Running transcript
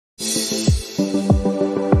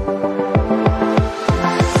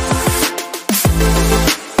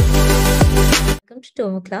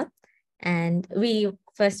Tomoclub. And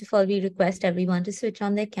first of all, we request everyone to switch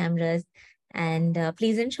on their cameras and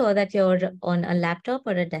please ensure that you're on a laptop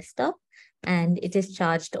or a desktop and it is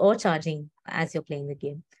charged or charging as you're playing the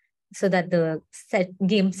game so that the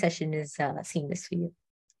game session is seamless for you.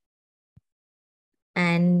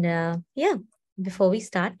 And yeah, before we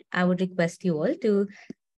start, I would request you all to,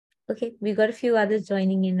 okay, we got a few others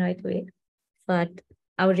joining in right away, but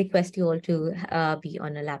I would request you all to be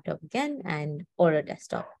on a laptop again and or a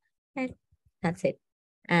desktop. And that's it.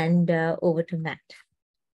 And over to Matt.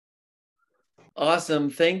 Awesome.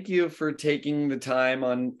 Thank you for taking the time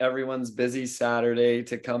on everyone's busy Saturday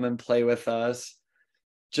to come and play with us.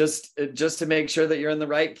 Just to make sure that you're in the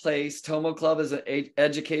right place, Tomoclub is an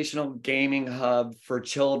educational gaming hub for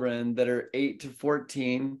children that are 8 to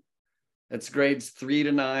 14. It's grades 3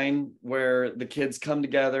 to 9, where the kids come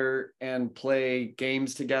together and play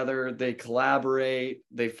games together. They collaborate.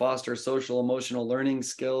 They foster social emotional learning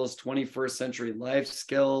skills, 21st century life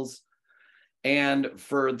skills. And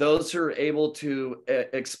for those who are able to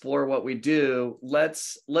explore what we do,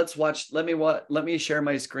 let's watch. Let me share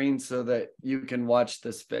my screen so that you can watch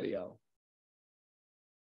this video.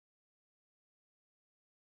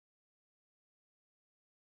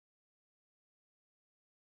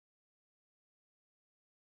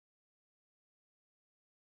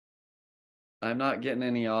 I'm not getting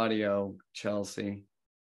any audio, Chelsea.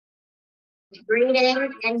 Reading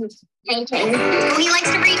and painting. Oh, he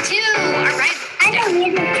likes to read too. All right. I don't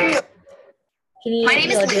need it too. My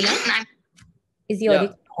name is Lee, and I'm. Is the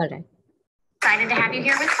audio all right? Excited to have you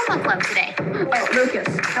here with Tomoclub today. Oh,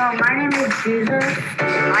 Lucas. So my name is Jesus.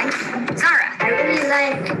 I'm Zara. I really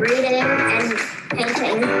like reading and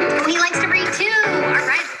painting. Oh, he likes to read too. All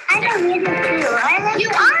right. I don't need it too. You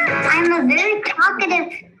are. I'm a very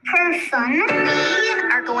talkative person. We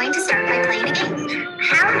are going to start by playing a game.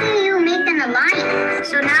 How do you make an alliance?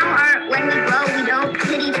 So now when we grow, we don't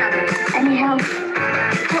hit each other. And you help.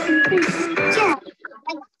 Yeah.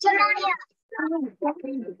 Like Jeremiah.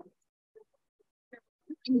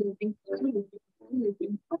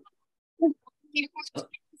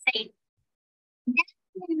 Say.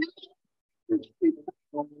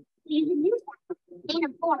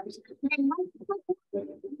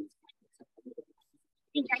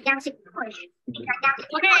 Gigantic push. Okay,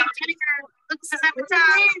 Jennifer, looks as if it's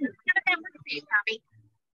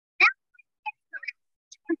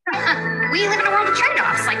we live in a world of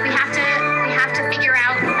trade-offs. Like we have to figure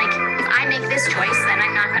out, like, if I make this choice, then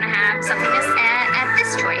I'm not going to have something at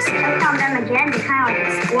this choice. I found them again. They kind of like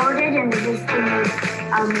exploded and they just made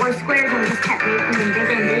more squares and just kept making them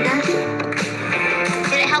bigger and bigger.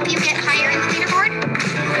 Did it help you get higher in the leaderboard?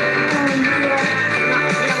 Yeah.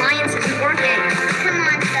 The alliance isn't working. Come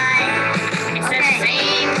on, guys. It's the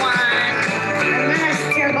same one. I'm not as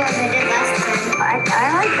terrible as I did last time, but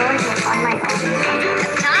I like going on my own.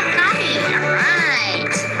 Top copy. All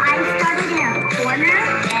right. I started in a corner,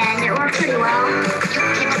 and it worked pretty well. You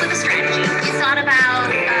came up with a strategy. You thought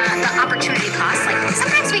about the opportunity cost. Like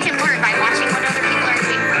sometimes we can learn by watching what other people are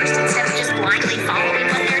doing first instead of just blindly following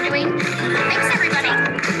what they're doing. Thanks, everybody.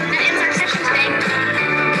 That ends our session today.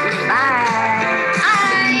 Bye.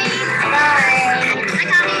 Bye. Bye. Hi,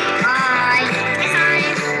 Copy. Bye. Hey, Sai.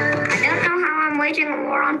 I don't know how I'm waging a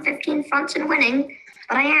war on 15 fronts and winning,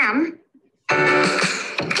 but I am.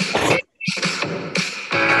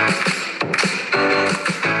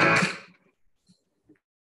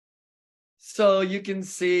 So you can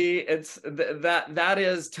see it's that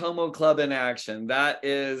is Tomoclub in action. That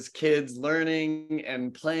is kids learning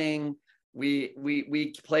and playing.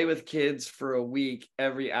 We play with kids for a week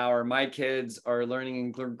every hour. My kids are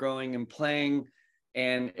learning and growing and playing,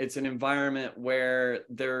 and it's an environment where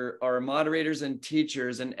there are moderators and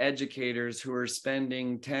teachers and educators who are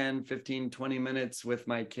spending 10, 15, 20 minutes with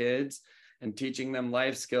my kids and teaching them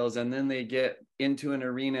life skills. And then they get into an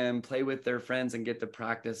arena and play with their friends and get to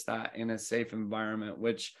practice that in a safe environment,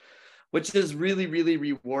 which is really, really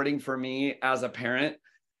rewarding for me as a parent.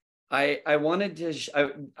 I wanted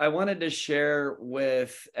to share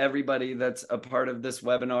with everybody that's a part of this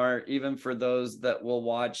webinar, even for those that will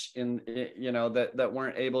watch that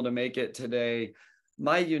weren't able to make it today,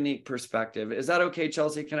 my unique perspective. Is that okay,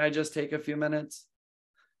 Chelsea? Can I just take a few minutes?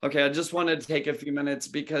 Okay, I just wanted to take a few minutes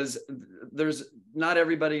because not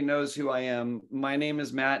everybody knows who I am. My name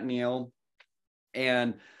is Neal,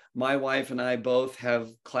 and my wife and I both have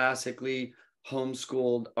classically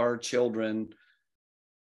homeschooled our children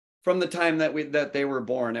from the time that they were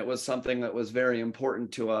born. It was something that was very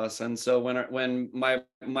important to us. And so when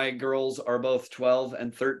my girls are both 12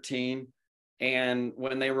 and 13, and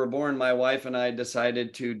when they were born, my wife and I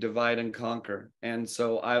decided to divide and conquer. And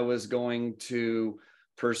so I was going to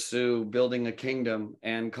pursue building a kingdom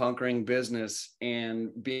and conquering business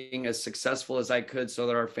and being as successful as I could so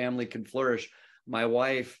that our family could flourish. My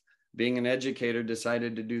wife, being an educator,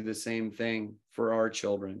 decided to do the same thing for our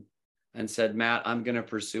children and said, Matt, I'm going to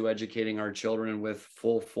pursue educating our children with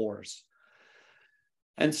full force.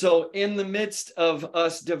 And so in the midst of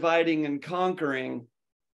us dividing and conquering,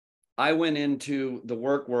 I went into the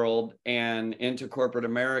work world and into corporate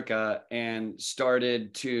America and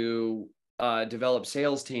started to develop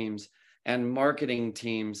sales teams and marketing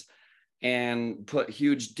teams and put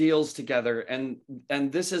huge deals together. And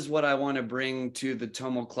this is what I want to bring to the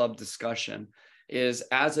Tomoclub discussion is,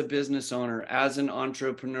 as a business owner, as an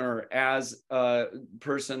entrepreneur, as a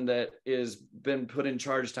person that is been put in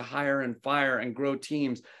charge to hire and fire and grow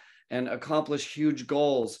teams and accomplish huge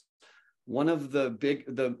goals. One of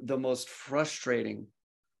the most frustrating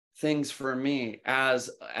things for me as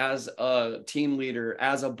a team leader,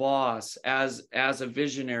 as a boss, as a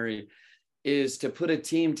visionary, is to put a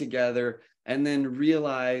team together and then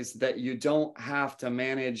realize that you don't have to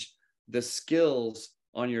manage the skills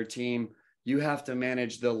on your team. You have to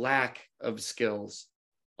manage the lack of skills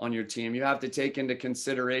on your team. You have to take into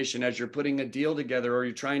consideration, as you're putting a deal together or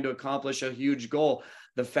you're trying to accomplish a huge goal,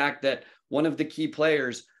 the fact that one of the key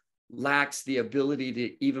players lacks the ability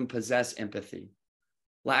to even possess empathy,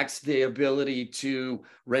 lacks the ability to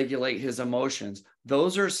regulate his emotions.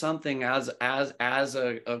 Those are something as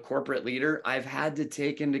a corporate leader, I've had to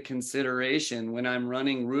take into consideration when I'm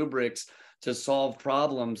running rubrics to solve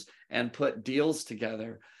problems and put deals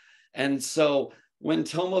together. And so when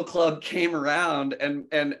Tomoclub came around, and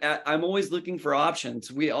I'm always looking for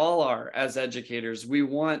options. We all are as educators. We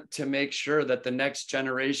want to make sure that the next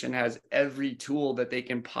generation has every tool that they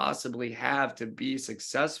can possibly have to be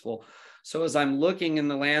successful. So as I'm looking in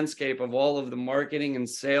the landscape of all of the marketing and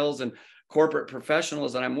sales and corporate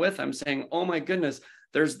professionals that I'm with, I'm saying, oh my goodness,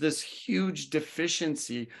 there's this huge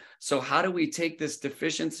deficiency. So how do we take this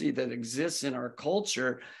deficiency that exists in our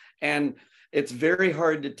culture? And it's very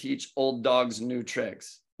hard to teach old dogs new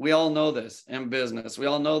tricks. We all know this in business. We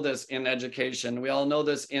all know this in education. We all know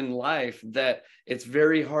this in life, that it's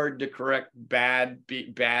very hard to correct bad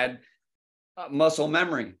muscle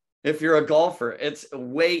memory. If you're a golfer, it's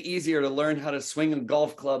way easier to learn how to swing a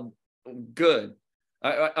golf club good.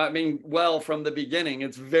 I mean, well, from the beginning.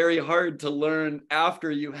 It's very hard to learn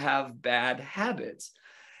after you have bad habits.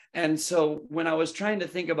 And so when I was trying to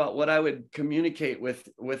think about what I would communicate with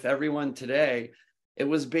everyone today, it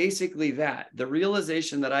was basically that. The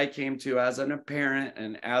realization that I came to as a parent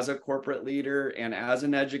and as a corporate leader and as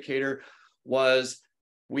an educator was,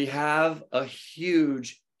 we have a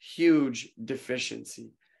huge, huge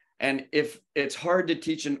deficiency. And if it's hard to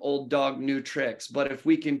teach an old dog new tricks, but if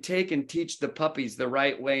we can take and teach the puppies the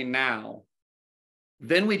right way now,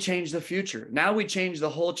 then we change the future. Now we change the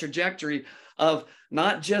whole trajectory of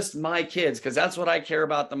not just my kids, because that's what I care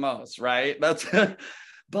about the most, right?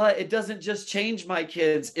 But it doesn't just change my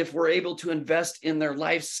kids if we're able to invest in their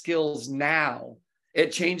life skills now.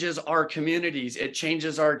 It changes our communities. It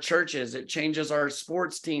changes our churches. It changes our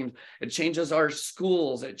sports teams. It changes our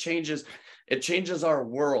schools. It changes our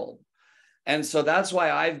world. And so that's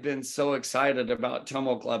why I've been so excited about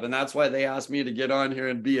Tomoclub. And that's why they asked me to get on here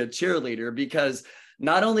and be a cheerleader, because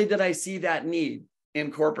not only did I see that need in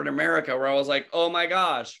corporate America, where I was like, oh my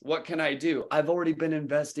gosh, what can I do? I've already been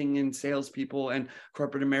investing in salespeople and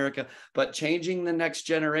corporate America, but changing the next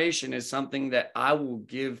generation is something that I will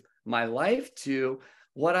give my life to.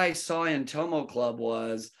 What I saw in Tomoclub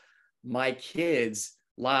was my kids'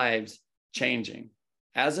 lives changing.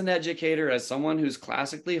 As an educator, as someone who's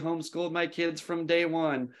classically homeschooled my kids from day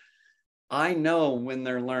one, I know when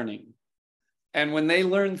they're learning. And when they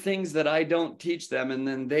learn things that I don't teach them, and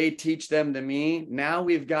then they teach them to me, now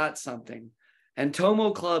we've got something. And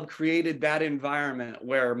Tomoclub created that environment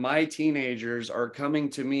where my teenagers are coming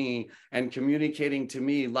to me and communicating to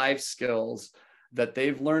me life skills that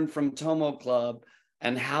they've learned from Tomoclub,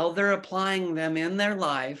 and how they're applying them in their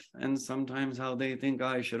life, and sometimes how they think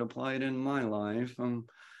I should apply it in my life.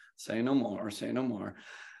 Say no more, say no more.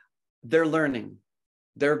 They're learning,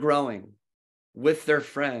 they're growing with their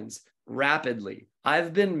friends rapidly.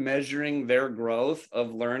 I've been measuring their growth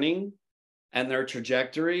of learning and their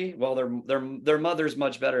trajectory. Well, their mother's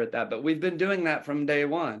much better at that, but we've been doing that from day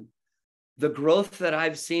one. The growth that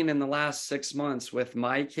I've seen in the last 6 months with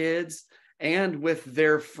my kids and with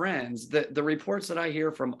their friends, the reports that I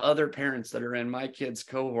hear from other parents that are in my kids'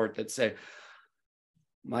 cohort that say,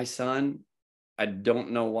 my son, I don't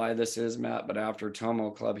know why this is, Matt, but after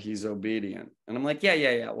Tomoclub, he's obedient. And I'm like,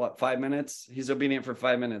 yeah. What, 5 minutes? He's obedient for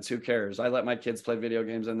 5 minutes. Who cares? I let my kids play video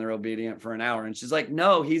games and they're obedient for an hour. And she's like,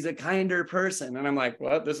 no, he's a kinder person. And I'm like,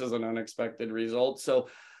 what? This is an unexpected result. So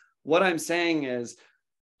what I'm saying is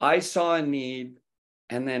I saw a need,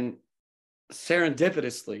 and then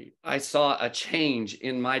serendipitously, I saw a change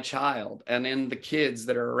in my child and in the kids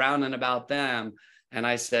that are around and about them. And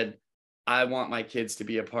I said, I want my kids to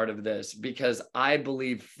be a part of this because I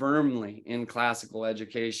believe firmly in classical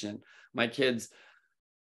education. My kids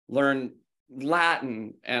learn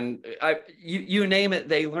Latin and you name it,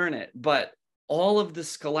 they learn it. But all of the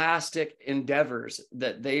scholastic endeavors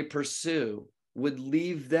that they pursue would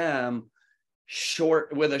leave them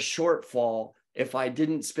short with a shortfall if I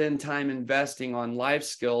didn't spend time investing on life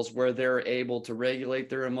skills where they're able to regulate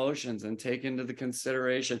their emotions and take into the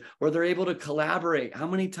consideration, where they're able to collaborate. How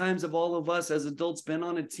many times have all of us as adults been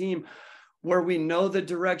on a team where we know the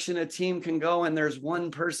direction a team can go and there's one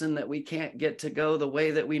person that we can't get to go the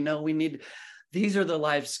way that we know we need? These are the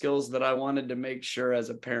life skills that I wanted to make sure as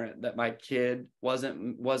a parent that my kid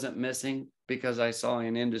wasn't missing, because I saw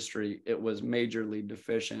in industry it was majorly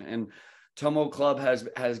deficient. And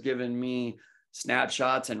Tomoclub has given me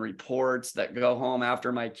snapshots and reports that go home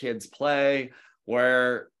after my kids play,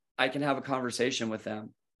 where I can have a conversation with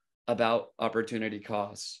them about opportunity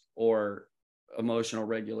costs or emotional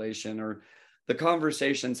regulation, or the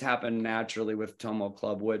conversations happen naturally with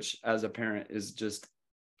Tomoclub, which as a parent is just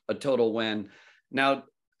a total win. Now,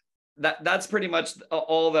 that's pretty much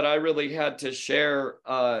all that I really had to share,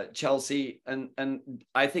 Chelsea. And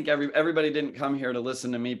I think everybody didn't come here to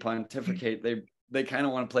listen to me pontificate. They kind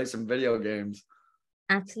of want to play some video games.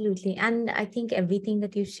 Absolutely. And I think everything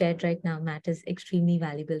that you shared right now, Matt, is extremely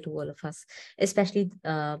valuable to all of us, especially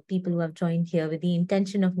people who have joined here with the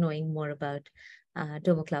intention of knowing more about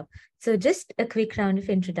Tomoclub. So just a quick round of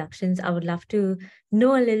introductions. I would love to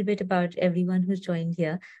know a little bit about everyone who's joined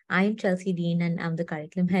here. I'm Chelsea Dean, and I'm the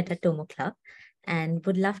curriculum head at Tomoclub, and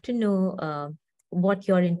would love to know what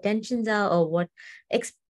your intentions are or what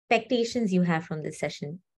expectations you have from this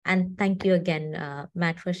session. And thank you again,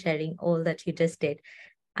 Matt, for sharing all that you just did.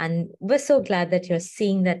 And we're so glad that you're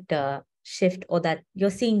seeing that shift, or that you're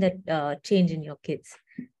seeing that change in your kids,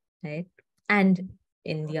 right? And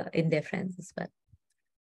in their friends as well.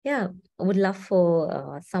 Yeah, I would love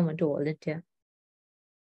for someone to volunteer.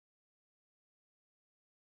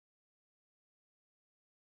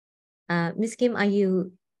 Miss Kim, are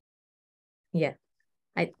you? Yeah,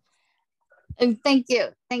 Thank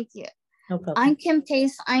you. No problem. I'm Kim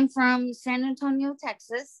Case. I'm from San Antonio,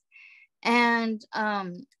 Texas. And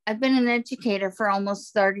I've been an educator for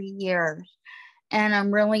almost 30 years. And I'm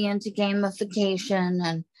really into gamification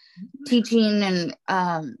and teaching and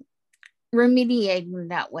remediating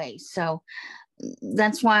that way. So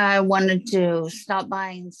that's why I wanted to stop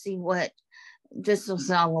by and see what this was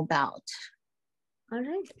all about. All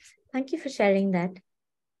right. Thank you for sharing that.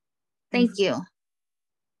 Thank you.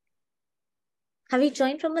 Have you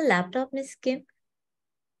joined from a laptop, Miss Kim?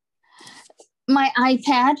 My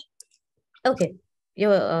iPad. Okay.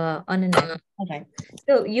 You're on an iPad. All right.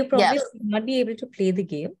 So you probably Yes. will not be able to play the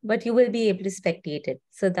game, but you will be able to spectate it.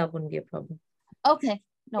 So that wouldn't be a problem. Okay.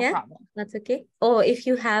 No Yeah? problem. That's okay. Or if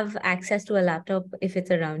you have access to a laptop, if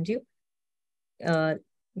it's around you. Yeah.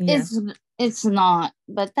 It's not,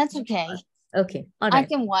 but that's okay. Okay. All right. I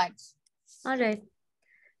can watch. All right.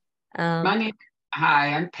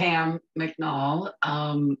 Hi, I'm Pam McNall.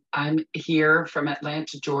 I'm here from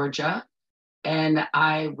Atlanta, Georgia, and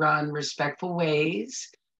I run Respectful Ways.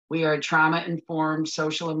 We are a trauma-informed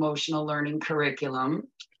social emotional learning curriculum,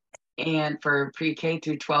 and for pre-K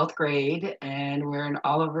through 12th grade, and we're in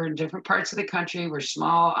all over different parts of the country. We're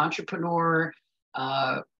small, entrepreneur.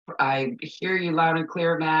 I hear you loud and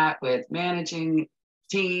clear, Matt, with managing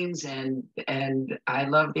teams, and I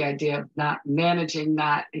love the idea of managing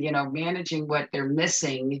what they're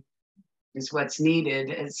missing is what's needed.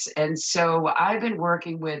 And so I've been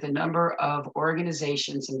working with a number of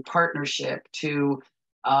organizations in partnership to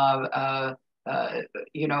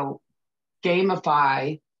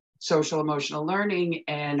gamify social emotional learning,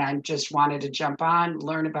 and I just wanted to jump on,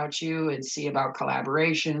 learn about you, and see about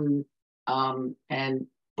collaboration, and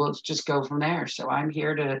we'll just go from there. So I'm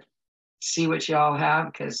here to see what you all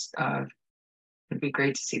have, because it'd be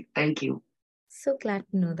great to see. Thank you. So glad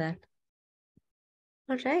to know that.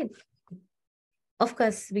 All right. Of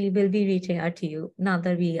course, we will be reaching out to you now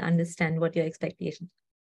that we understand what your expectations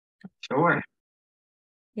are. Sure.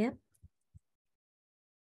 Yeah.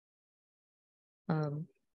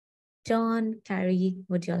 John, Carrie,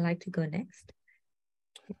 would you like to go next?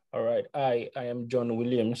 All right. I am John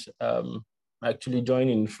Williams. actually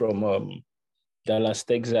joining from Dallas,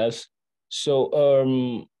 Texas.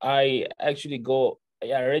 So I actually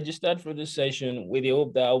I registered for this session with the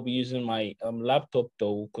hope that I'll be using my laptop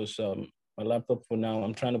though, because my laptop for now,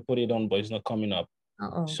 I'm trying to put it on, but it's not coming up.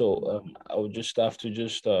 So I will just have to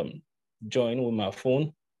just join with my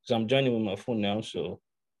phone, because I'm joining with my phone now. So,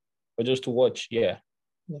 but just to watch, yeah.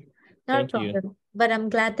 Yeah, not a problem. But I'm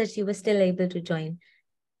glad that you were still able to join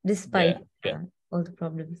despite all the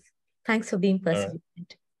problems. Thanks for being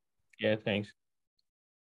perseverant. Yeah, thanks.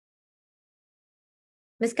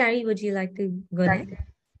 Miss Carrie, would you like to go next?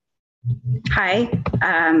 Hi,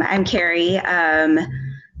 I'm Carrie.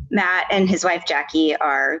 Matt and his wife Jackie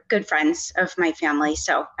are good friends of my family,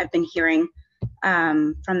 so I've been hearing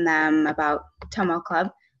from them about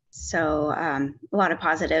Tomoclub. So a lot of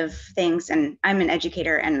positive things, and I'm an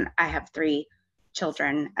educator and I have 3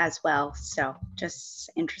 children as well, so just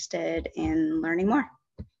interested in learning more.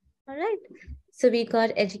 All right. So we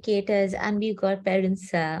got educators and we got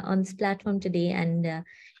parents on this platform today, and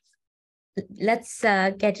let's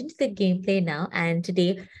get into the gameplay now. And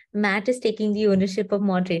today, Matt is taking the ownership of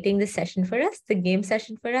moderating the session for us, the game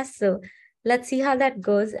session for us. So let's see how that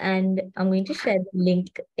goes. And I'm going to share the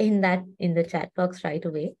link in the chat box right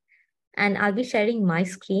away. And I'll be sharing my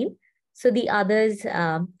screen. So the others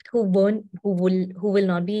who will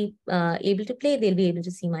not be able to play, they'll be able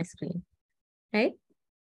to see my screen, right?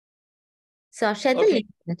 So I'll share the link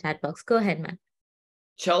in the chat box. Go ahead, Matt.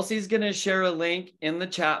 Chelsea's going to share a link in the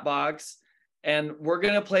chat box, and we're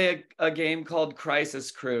going to play a game called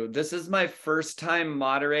Crisis Crew. This is my first time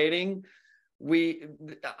moderating.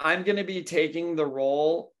 I'm going to be taking the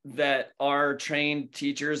role that our trained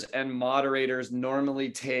teachers and moderators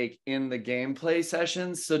normally take in the gameplay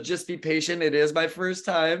sessions. So just be patient. It is my first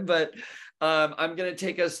time, but I'm going to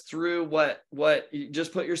take us through what you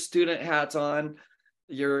just put your student hats on.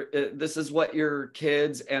 This is what your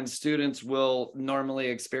kids and students will normally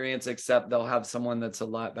experience, except they'll have someone that's a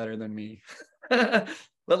lot better than me. But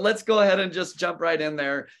let's go ahead and just jump right in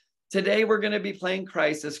there. Today, we're going to be playing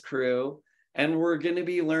Crisis Crew, and we're going to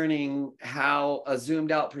be learning how a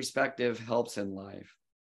zoomed out perspective helps in life.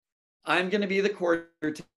 I'm going to be the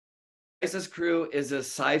coordinator. Crisis Crew is a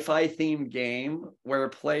sci-fi themed game where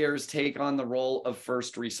players take on the role of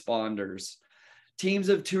first responders. Teams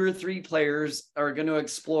of 2 or 3 players are going to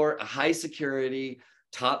explore a high security,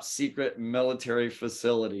 top secret military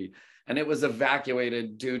facility. And it was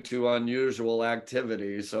evacuated due to unusual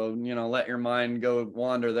activity. So, let your mind go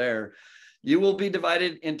wander there. You will be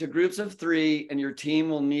divided into groups of 3, and your team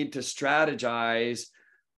will need to strategize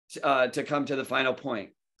to come to the final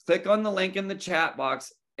point. Click on the link in the chat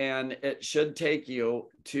box, and it should take you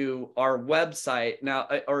to our website now,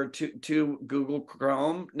 or to Google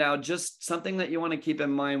Chrome. Now, just something that you want to keep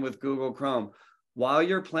in mind with Google Chrome, while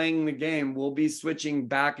you're playing the game, we'll be switching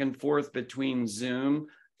back and forth between Zoom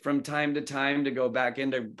from time to time to go back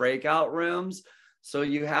into breakout rooms. So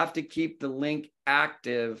you have to keep the link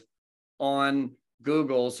active on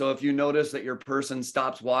Google. So if you notice that your person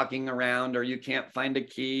stops walking around or you can't find a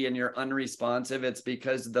key and you're unresponsive, it's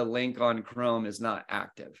because the link on Chrome is not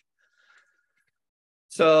active.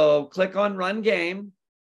 So click on Run Game,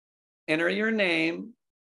 enter your name,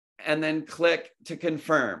 and then click to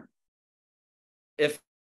confirm. If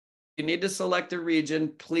you need to select a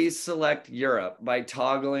region, please select Europe by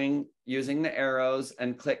toggling using the arrows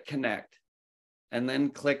and click Connect, and then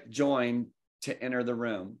click Join to enter the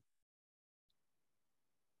room.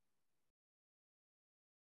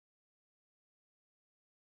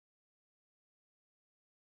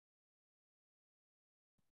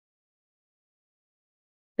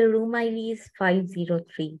 The room ID is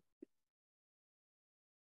 503.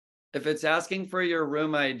 If it's asking for your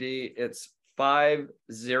room ID, it's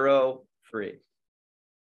 503.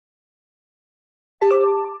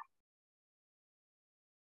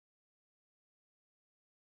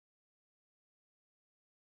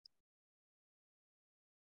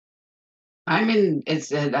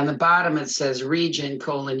 It's on the bottom, it says region :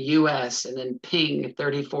 US and then ping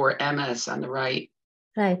 34 MS on the right.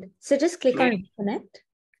 Right. So just click on reconnect.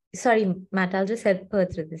 Sorry, Matt, I'll just help her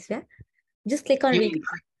through this, yeah? Just click on reconnect.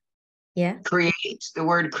 Yeah. Create, the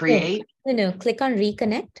word create? No, click on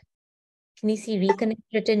reconnect. Can you see reconnect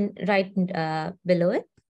written right below it?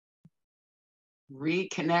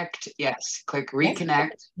 Reconnect, yes. Click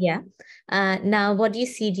reconnect. Yes. Yeah. Now, what do you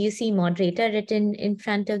see? Do you see moderator written in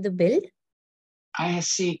front of the build? I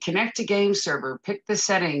see connect to game server, pick the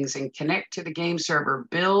settings and connect to the game server,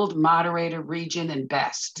 build, moderator, region, and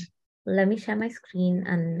best. Let me share my screen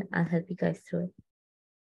and I'll help you guys through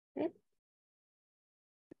it. Okay.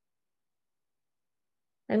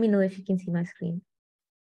 Let me know if you can see my screen.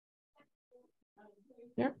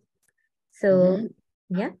 So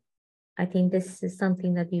yeah, I think this is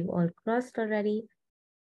something that we've all crossed already.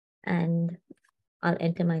 And I'll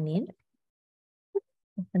enter my name,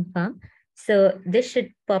 confirm. So this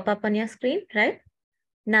should pop up on your screen, right?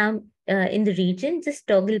 Now in the region, just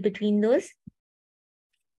toggle between those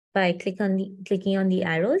by clicking on the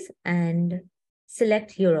arrows and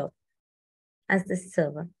select Europe as the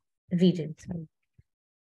server region. Sorry.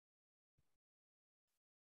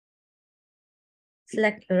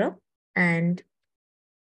 Select Europe and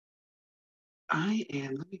I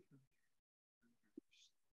am. Let me.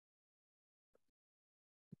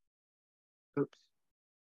 Oops.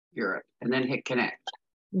 Europe, and then hit connect.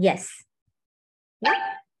 yes. Yeah.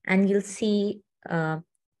 And you'll see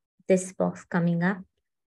this box coming up,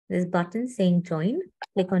 this button saying join.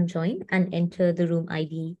 Click on join and enter the room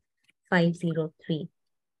ID 503.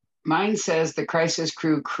 Mine says the crisis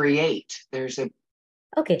crew create. There's a.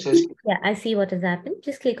 Okay. Says, yeah, I see what has happened.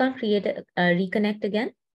 Just click on create, reconnect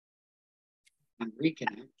again. and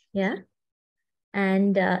reconnect. Yeah.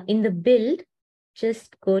 And in the build,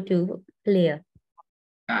 just go to player.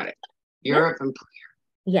 Got it. Europe and player.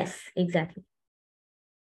 Yes, exactly.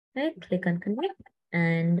 Right. Click on connect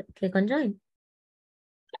and click on join.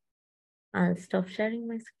 I'll stop sharing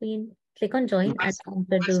my screen. Click on join and enter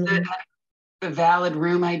the room. The valid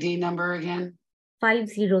room ID number again?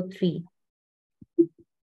 503.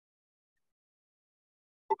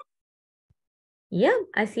 Yeah,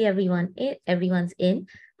 I see everyone. Everyone's in.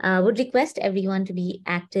 Would request everyone to be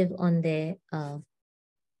active on their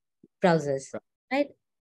browsers, right?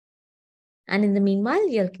 And in the meanwhile,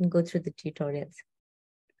 you can go through the tutorials.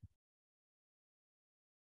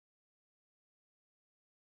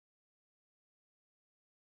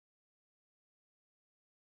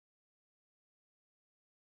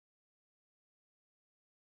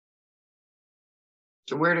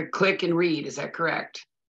 So where to click and read, is that correct?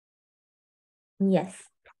 Yes.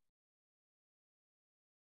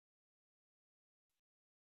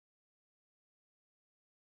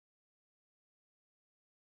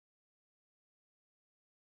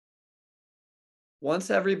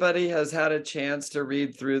 Once everybody has had a chance to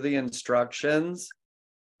read through the instructions,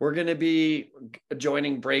 we're going to be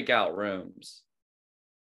joining breakout rooms.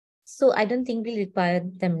 So I don't think we require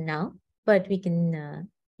them now, but we can,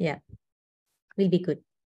 yeah, we'll be good.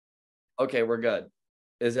 Okay, we're good.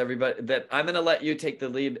 Is everybody that I'm going to let you take the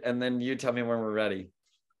lead and then you tell me when we're ready.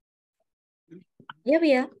 Yeah,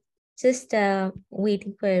 we are. Just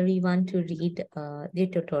waiting for everyone to read the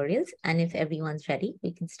tutorials. And if everyone's ready,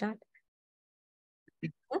 we can start.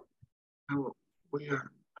 Oh, we are.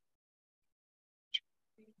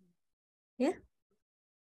 Yeah.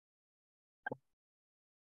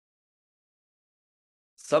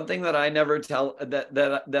 Something that I never tell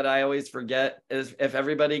that I always forget is if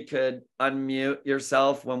everybody could unmute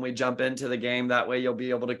yourself when we jump into the game, that way you'll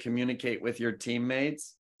be able to communicate with your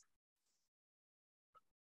teammates.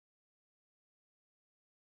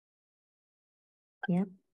 Yeah.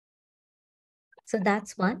 So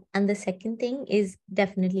that's one. And the second thing is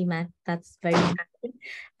definitely, Matt, that's very important.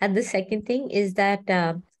 And the second thing is that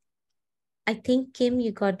I think, Kim,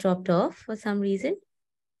 you got dropped off for some reason.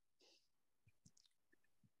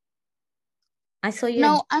 I saw you.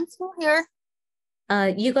 No, I'm still here.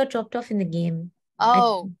 You got dropped off in the game.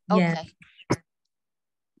 Oh, yeah. okay.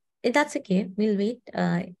 That's okay. We'll wait.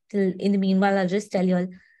 Till in the meanwhile, I'll just tell you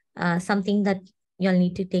all something that you'll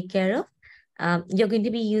need to take care of. You're going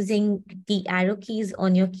to be using the arrow keys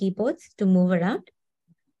on your keyboards to move around,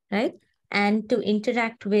 right? And to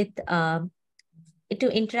interact with any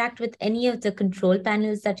of the control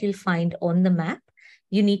panels that you'll find on the map,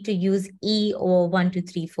 you need to use E or 1, 2,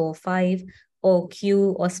 3, 4, 5 or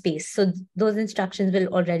Q or space. So those instructions will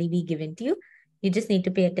already be given to you. You just need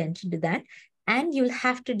to pay attention to that. And you'll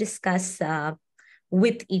have to discuss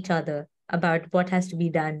with each other about what has to be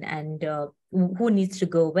done and who needs to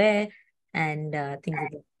go where and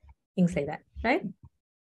things like that, right?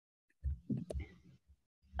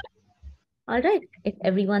 All right, if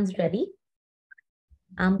everyone's ready,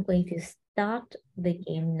 I'm going to start the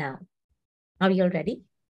game now. Are we all ready?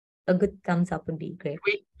 A good thumbs up would be great.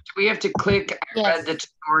 Do we have to click read the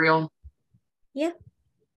tutorial? Yeah.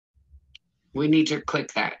 We need to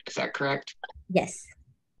click that. Is that correct? Yes.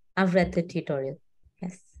 I've read the tutorial.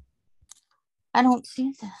 Yes. I don't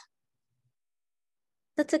see that.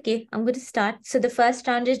 That's okay. I'm going to start. So the first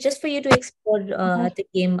round is just for you to explore the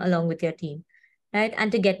game along with your team, right?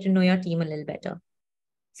 And to get to know your team a little better.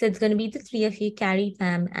 So it's going to be the three of you, Carrie,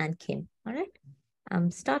 Pam, and Kim. All right. I'm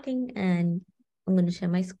starting and I'm going to share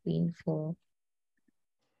my screen for.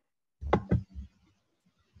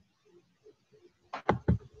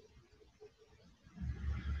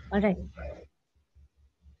 All right.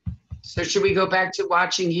 So should we go back to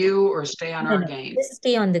watching you or stay on No, our no, game? just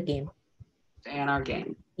stay on the game. Stay on our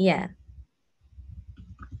game. Yeah.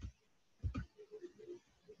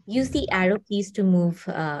 Use the arrow keys to move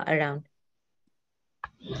around.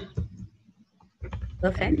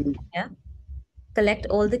 Perfect. Yeah. Collect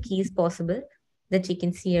all the keys possible that you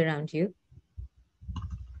can see around you.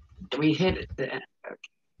 We hit it.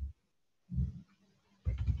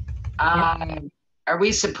 Are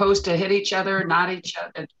we supposed to hit each other, not each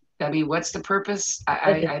other? I mean, what's the purpose?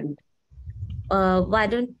 Why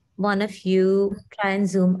don't one of you try and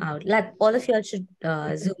zoom out? Like all of you all should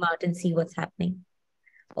zoom out and see what's happening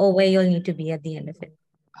or where you'll need to be at the end of it.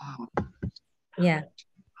 Oh. Yeah.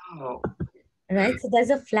 Oh. Right. So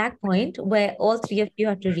there's a flag point where all three of you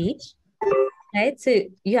have to reach. Right. So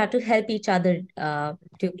you have to help each other to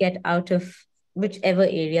get out of whichever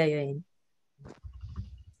area you're in.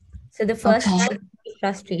 So the first time is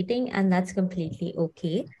frustrating, and that's completely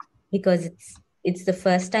okay because it's the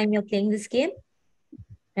first time you're playing this game,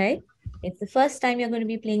 right? It's the first time you're going to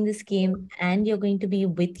be playing this game and you're going to be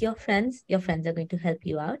with your friends. Your friends are going to help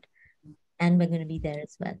you out, and we're going to be there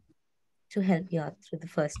as well to help you out through the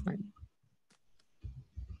first one.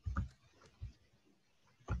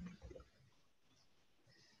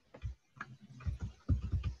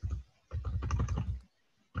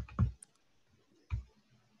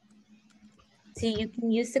 So you can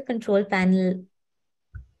use the control panel.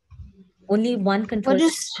 Only one control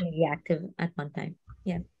panel can be active at one time.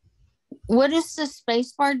 Yeah. What does the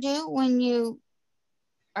space bar do when you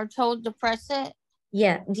are told to press it?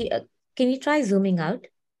 Yeah. Can you try zooming out?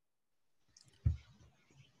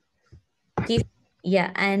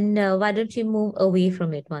 Yeah. And why don't you move away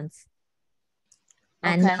from it once?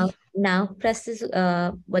 And now press this,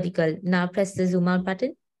 what do you call it? Now press the zoom out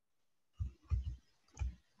button.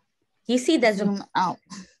 You see there's zoom out.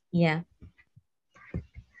 Yeah.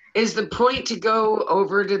 Is the point to go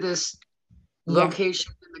over to this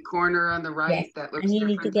location in the corner on the right that looks and you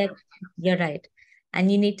different? need to get, you're right.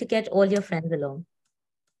 And you need to get all your friends along.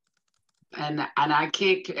 And I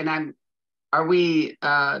can't, and are we,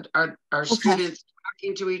 are students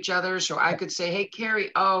talking to each other? So I could say, hey,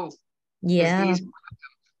 Carrie, yeah.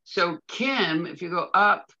 So Kim, if you go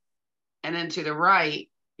up and then to the right,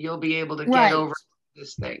 you'll be able to get over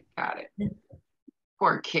this thing. Got it.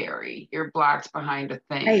 Poor Carrie, you're blocked behind a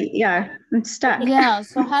thing. Yeah, I'm stuck. Yeah,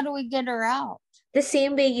 so how do we get her out? The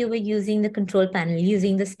same way you were using the control panel,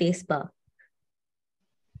 using the space bar.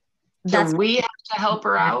 So we have to help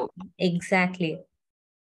her out? Exactly.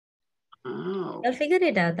 Oh. I figured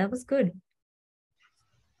it out. That was good.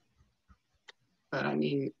 But I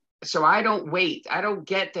mean, so I don't wait. I don't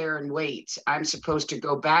get there and wait. I'm supposed to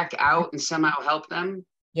go back out and somehow help them?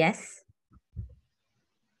 Yes.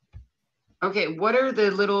 Okay, what are the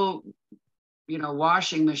little,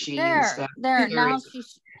 washing machines? There. Now,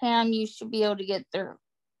 Pam, you should be able to get through.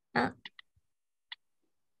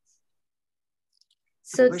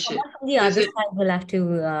 So someone from the other side will have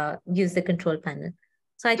to use the control panel.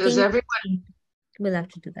 So I think everyone will have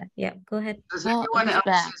to do that. Yeah, go ahead. Does everyone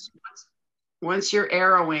else, once you're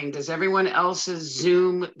arrowing, does everyone else's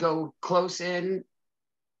zoom go close in?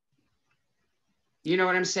 You know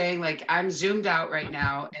what I'm saying? Like I'm zoomed out right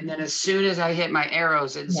now, and then as soon as I hit my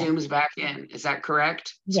arrows, it zooms back in. Is that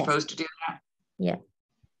correct? Yes. Supposed to do that? Yeah.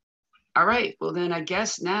 All right. Well, then I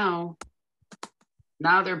guess now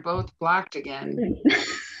they're both blocked again.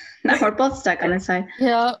 Now we're both stuck on the side.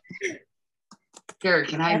 Yeah. Here,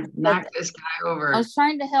 can I knock this guy over? I was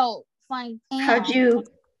trying to help find Pam.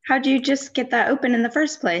 How'd you just get that open in the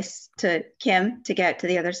first place to Kim to get to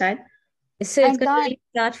the other side? So it's going to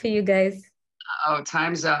start for you guys. Oh,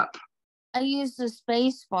 time's up. I used the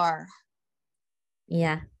space bar.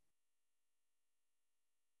 Yeah.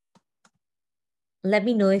 Let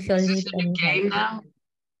me know if you'll need any game now.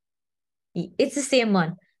 It's the same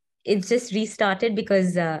one. It's just restarted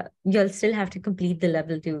because you'll still have to complete the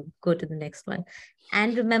level to go to the next one.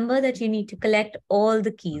 And remember that you need to collect all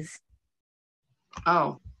the keys.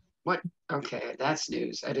 Oh, what? Okay, that's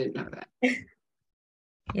news. I didn't know that.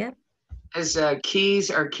 Yeah. As keys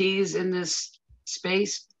in this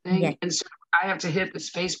space thing? Yeah. And so I have to hit the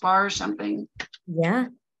space bar or something? Yeah.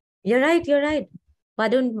 You're right. Why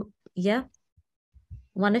don't,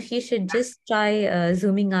 one of you should just try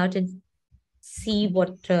zooming out and see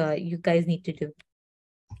what you guys need to do.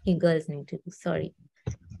 You girls need to do, sorry.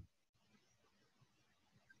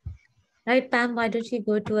 Right, Pam, why don't you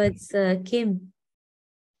go towards Kim?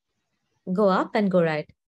 Go up and go right.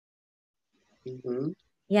 Mm-hmm.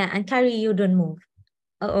 Yeah, and Carrie, you don't move.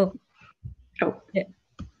 Oh.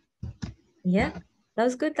 Yeah, that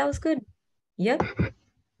was good. Yep.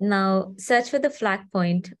 Now search for the flag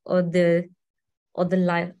point or the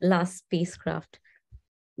last spacecraft.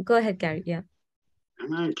 Go ahead, Gary. Yeah.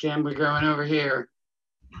 Come on, Kim, we're going over here.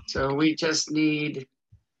 So we just need,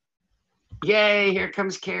 yay, here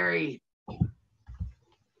comes Carrie.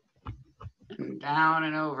 And down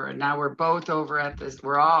and over. And now we're both over at this,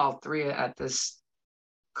 we're all three at this.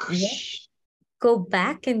 Yeah. Go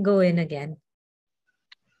back and go in again.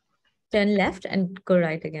 Turn left and go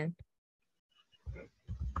right again.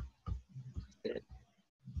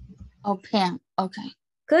 Oh, Pam. Okay.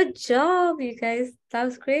 Good job, you guys. That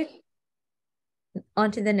was great. On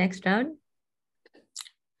to the next round.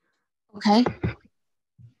 Okay.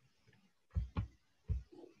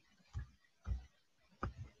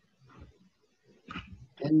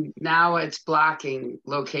 And now it's blocking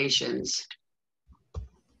locations.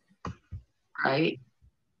 Right?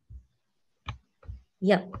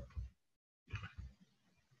 Yep.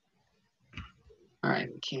 All right,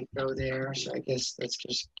 we can't go there. So I guess let's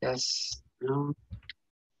just guess. No.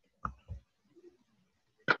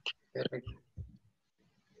 Better.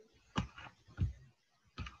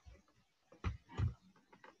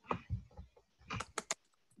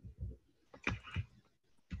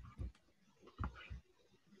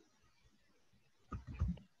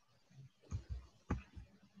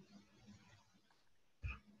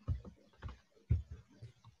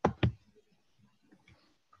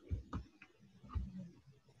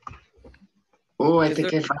 Oh, I think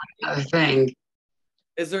I found another thing.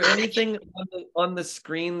 Is there anything on the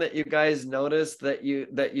screen that you guys noticed that you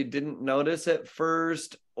didn't notice at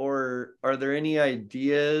first, or are there any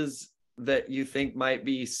ideas that you think might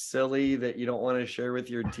be silly that you don't want to share with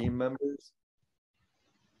your team members?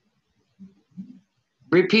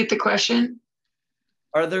 Repeat the question.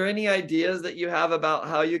 Are there any ideas that you have about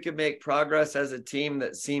how you can make progress as a team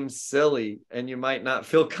that seems silly and you might not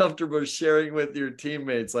feel comfortable sharing with your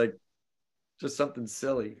teammates? Like just something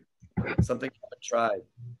silly, something you haven't tried.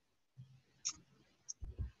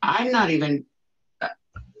 I'm not even.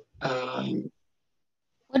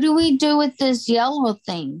 What do we do with this yellow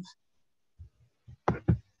thing?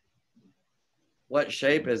 What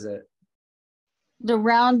shape is it? The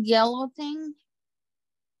round yellow thing?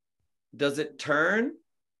 Does it turn?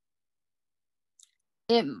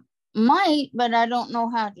 It might, but I don't know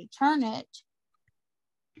how to turn it.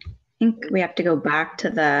 I think we have to go back to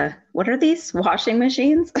the, what are these? Washing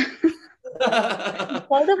machines? I don't know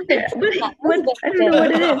what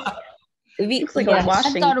it is. Looks like a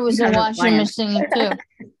washing. I thought it was a washing machine too.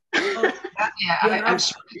 I'm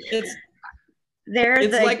sure. It's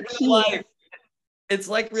like real life. It's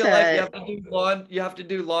like real life. You have to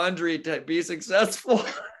do laundry to be successful.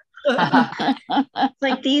 It's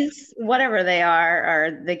like these, whatever they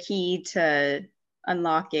are the key to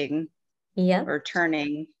unlocking or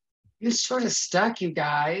turning. You're sort of stuck, you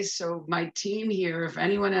guys. So my team here, if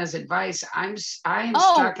anyone has advice, I am stuck.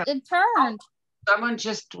 Oh, it turned. Someone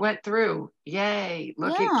just went through. Yay.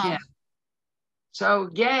 Look at Kim. So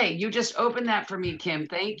yay, you just opened that for me, Kim.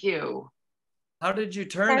 Thank you. How did you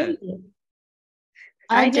turn it?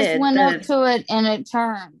 I just went up to it and it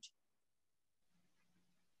turned.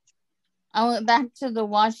 I went back to the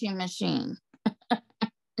washing machine.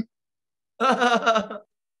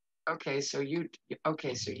 Okay, so you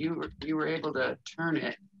were able to turn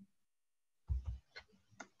it.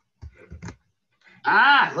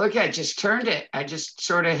 Ah, look, I just turned it. I just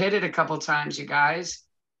sort of hit it a couple times, you guys.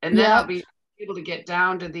 And then I'll be able to get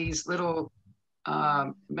down to these little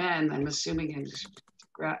men, I'm assuming, and just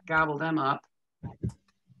gobble them up.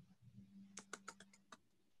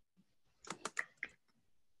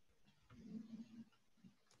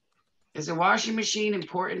 Is a washing machine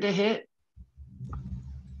important to hit?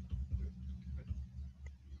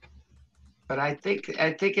 But I think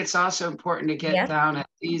it's also important to get down at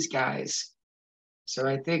these guys. So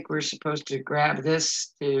I think we're supposed to grab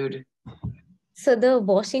this dude. So the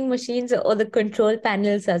washing machines or the control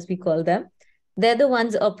panels, as we call them, they're the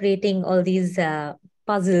ones operating all these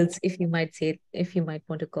puzzles, if you might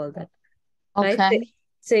want to call that. Okay. Right?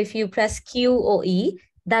 So if you press Q or E,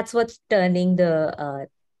 that's what's turning the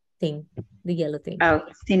thing, the yellow thing. Oh,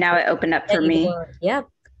 see, now it opened up for me. Yeah.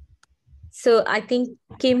 So I think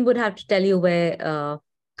Kim would have to tell you where.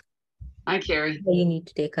 Hi, Carrie. Where you need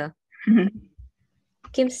to take her.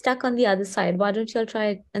 Kim's stuck on the other side. Why don't you all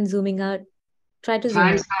try and zooming out? Try to zoom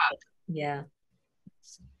out. Yeah.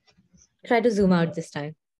 Try to zoom out this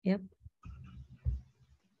time. Yep.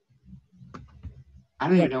 I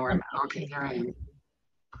don't even know where I'm at. Okay, there I am.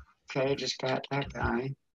 Okay, just got that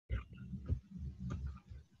guy.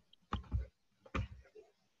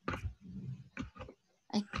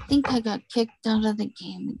 I think I got kicked out of the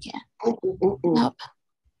game again. Ooh. Nope.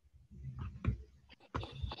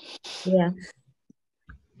 Yeah.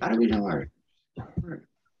 How do we know our?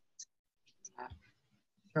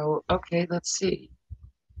 So, okay, let's see.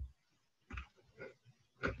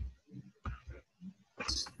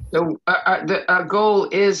 So the goal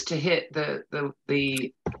is to hit the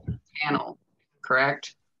panel,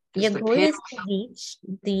 correct? Your The goal panel, is to reach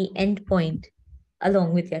the end point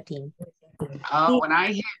along with your team. oh, when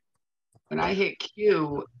I hit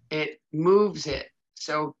Q, it moves it.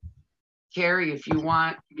 So Carrie, if you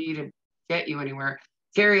want me to get you anywhere,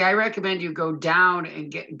 Carrie, I recommend you go down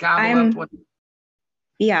and gobble up what.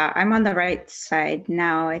 Yeah, I'm on the right side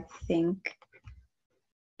now, I think.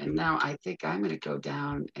 And now I think I'm going to go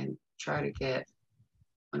down and try to get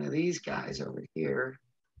one of these guys over here.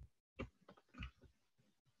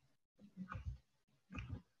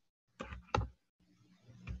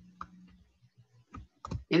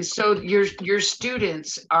 And so your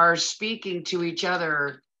students are speaking to each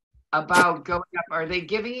other about going up. Are they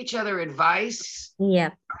giving each other advice?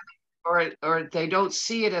 Yeah. Or they don't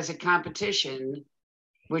see it as a competition,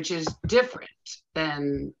 which is different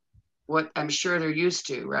than what I'm sure they're used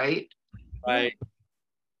to, right? Right.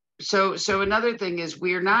 So another thing is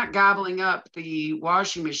we're not gobbling up the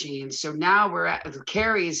washing machine. So now we're at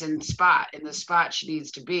Carrie's in the spot she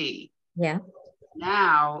needs to be. Yeah.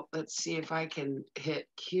 Now let's see if I can hit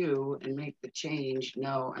Q and make the change.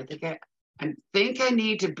 No, I think I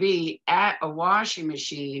need to be at a washing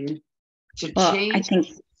machine to change. I think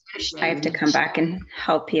I have to come back and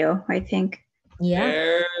help you, I think. Yeah.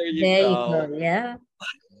 There you There go. you go. Yeah.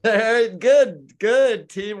 Good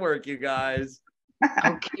teamwork, you guys.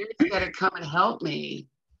 Oh, Carrie's got to come and help me.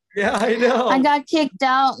 Yeah, I know. I got kicked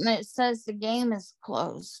out and it says the game is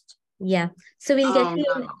closed. Yeah. So we'll get you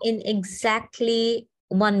no. in exactly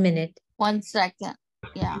 1 minute. 1 second.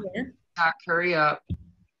 Yeah. Doc, hurry up.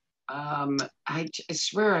 I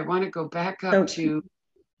swear I want to go back up to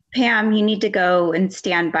Pam, you need to go and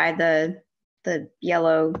stand by the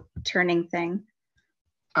yellow turning thing.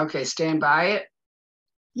 Okay, stand by it.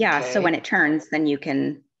 Yeah, Okay. so when it turns, then you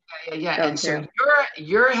can Yeah. And so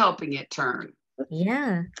you're helping it turn.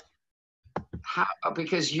 Yeah. How?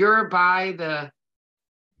 Because you're by the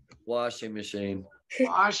Washing machine.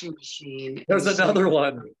 washing machine. There's another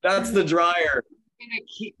one. That's the dryer.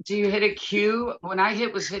 Do you hit a Q? When I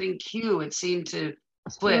was hitting Q, it seemed to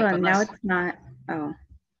flip. Oh, now it's not. Oh.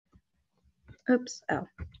 Oops. Oh.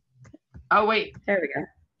 Oh, wait. There we go.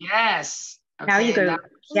 Yes. Okay, now you go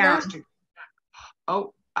down.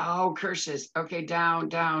 Oh, curses. Okay, down.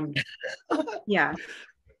 Yeah.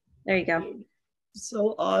 There you go.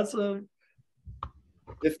 So awesome.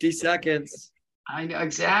 50 seconds. I know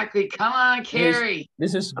exactly. Come on, Carrie.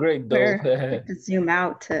 This is great, though. To zoom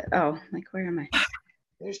out to, where am I?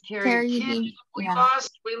 There's Carrie. Kim, we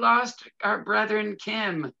lost our brethren,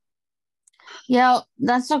 Kim. Yeah,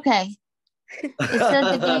 that's okay. It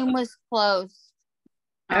said the game was closed.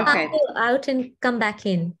 Okay. Go out and come back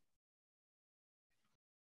in.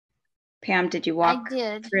 Pam, did you walk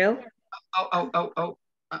through?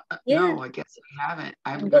 Yeah. No, I guess I haven't.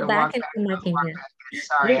 I'm Go going to back walk and back. come back in here.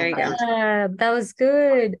 Sorry. There you go. That was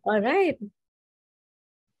good. All right.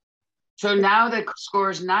 So now the score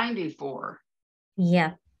is 94.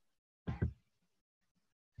 Yeah.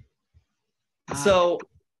 So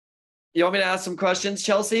you want me to ask some questions,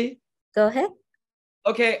 Chelsea? Go ahead.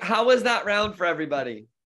 Okay, how was that round for everybody?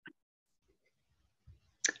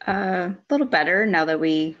 A little better now that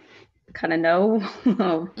we kind of know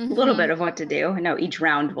a little bit of what to do. I know each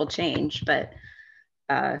round will change, but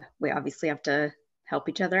we obviously have to help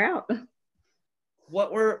each other out.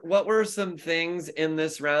 What were some things in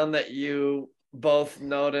this round that you both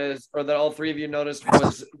noticed, or that all three of you noticed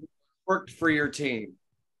worked for your team?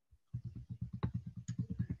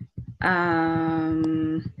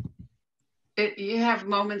 You have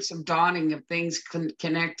moments of dawning of things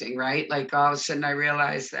connecting, right? Like all of a sudden I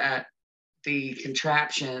realized that the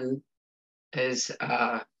contraption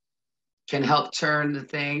can help turn the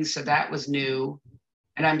thing. So that was new.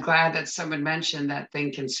 And I'm glad that someone mentioned that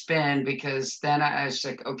thing can spin, because then I was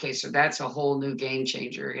like, okay, so that's a whole new game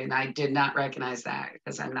changer. And I did not recognize that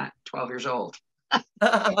because I'm not 12 years old.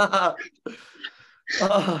 Oh,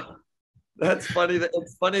 that's funny.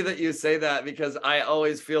 It's funny that you say that, because I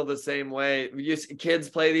always feel the same way. Kids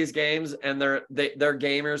play these games and they're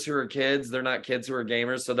gamers who are kids. They're not kids who are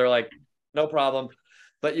gamers. So they're like, no problem.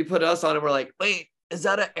 But you put us on and we're like, wait, is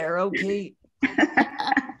that an arrow key?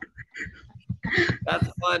 That's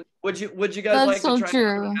fun. Would you guys like to try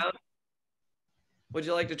another round? Would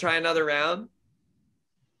you like to try another round?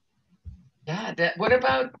 Yeah. What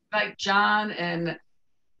about like John and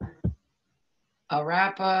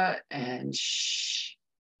Arapa and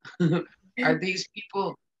are these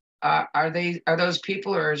people? Are those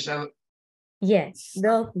people or so? Yes,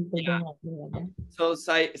 the people don't have to know that. So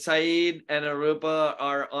Saeed and Arupa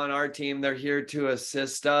are on our team. They're here to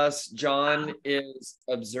assist us. John is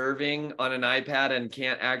observing on an iPad and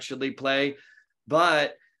can't actually play.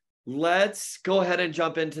 But let's go ahead and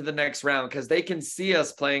jump into the next round because they can see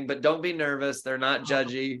us playing, but don't be nervous. They're not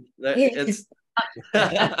judgy. It's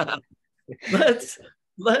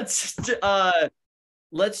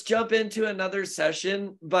let's jump into another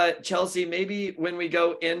session. But Chelsea, maybe when we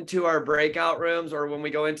go into our breakout rooms or when we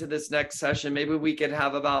go into this next session, maybe we could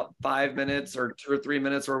have about 5 minutes or 2 or 3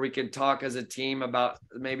 minutes where we could talk as a team about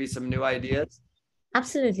maybe some new ideas.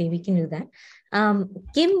 Absolutely, we can do that.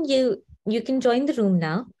 Kim, you can join the room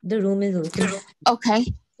now. The room is open. Okay.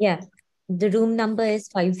 Yeah, the room number is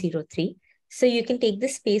 503. So you can take the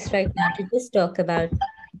space right now to just talk about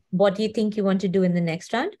what you think you want to do in the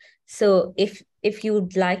next round. So if you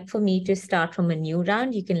would like for me to start from a new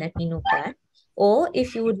round, you can let me know that. Or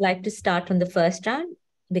if you would like to start from the first round,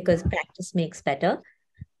 because practice makes better,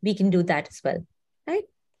 we can do that as well, right?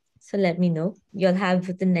 So let me know. You'll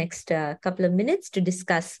have the next couple of minutes to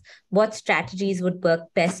discuss what strategies would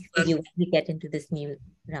work best for you as we get into this new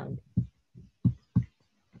round.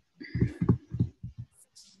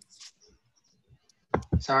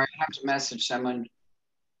 Sorry, I have to message someone.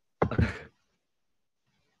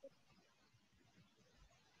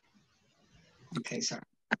 Okay, sorry.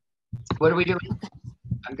 What are we doing?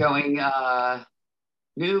 I'm going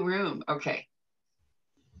new room. Okay.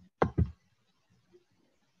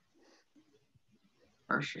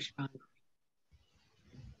 First responder.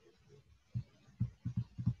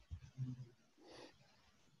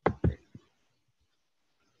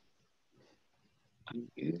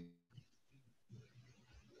 Unmute.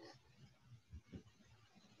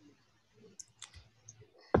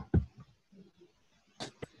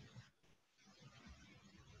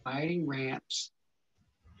 Lighting ramps.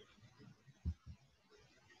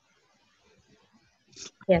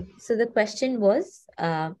 Yeah, so the question was,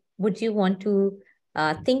 would you want to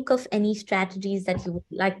think of any strategies that you would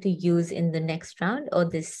like to use in the next round or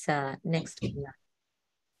this next game round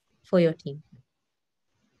for your team?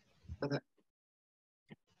 Okay.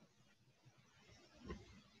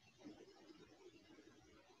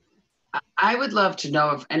 I would love to know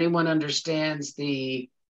if anyone understands the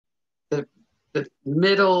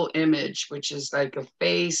middle image, which is like a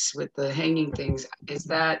face with the hanging things. Is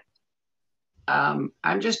that I'm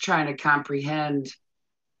just trying to comprehend.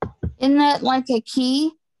 Isn't that like a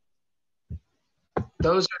key?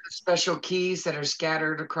 Those are the special keys that are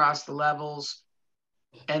scattered across the levels,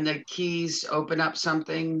 and the keys open up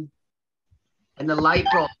something. And the light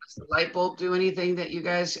bulb, does the light bulb do anything that you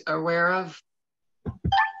guys are aware of?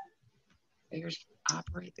 Here's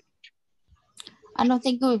operate. I don't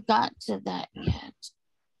think we've got to that yet.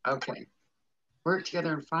 Okay. Work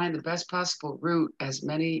together and find the best possible route through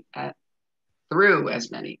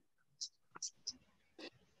as many.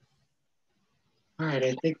 All right,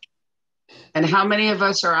 I think. And how many of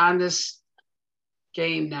us are on this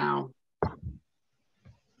game now?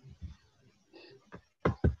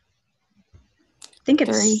 I think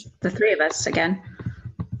it's the three of us again.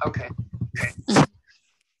 Okay.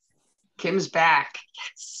 Kim's back.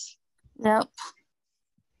 Yes. Yep.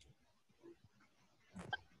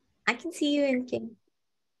 I can see you in Kim.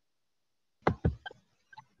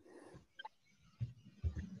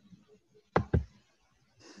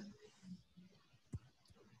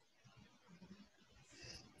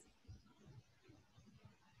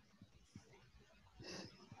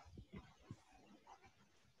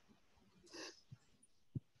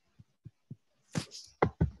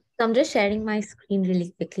 So I'm just sharing my screen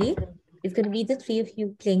really quickly. It's going to be the three of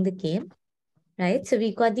you playing the game, right? So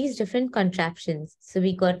we got these different contraptions. So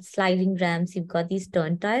we got sliding ramps, you've got these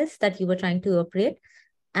turn tiles that you were trying to operate,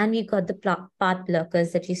 and we got the path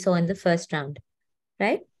blockers that you saw in the first round,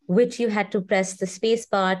 right? Which you had to press the space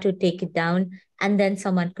bar to take it down, and then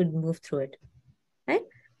someone could move through it, right?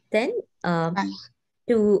 Then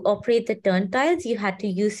to operate the turn tiles, you had to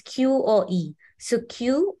use Q or E. So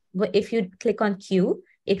Q, if you click on Q,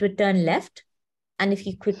 it would turn left. And if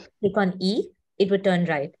you click on E, it would turn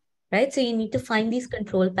right, right? So you need to find these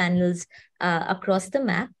control panels across the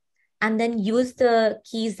map and then use the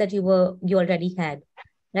keys that you already had,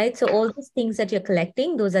 right? So all these things that you're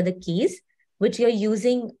collecting, those are the keys which you're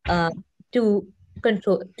using to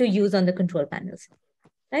use on the control panels,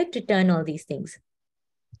 right? To turn all these things,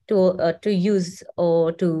 to use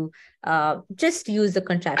or to just use the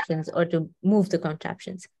contraptions or to move the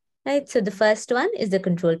contraptions. Right, so the first one is the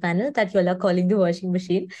control panel that you all are calling the washing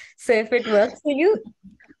machine. So if it works for you,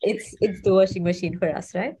 it's the washing machine for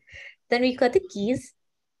us, right? Then we got the keys.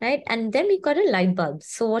 right? And then we got a light bulb.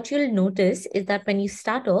 So what you'll notice is that when you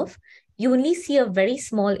start off, you only see a very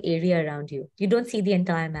small area around you. You don't see the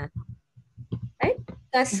entire map, right?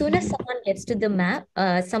 So as soon as someone gets to the map,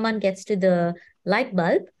 someone gets to the light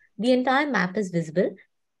bulb, the entire map is visible.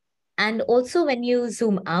 And also when you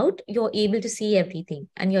zoom out, you're able to see everything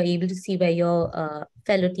and you're able to see where your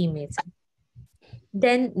fellow teammates are.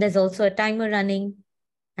 Then there's also a timer running.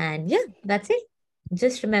 And yeah, that's it.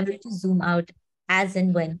 Just remember to zoom out as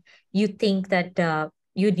and when you think that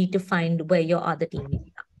you need to find where your other teammates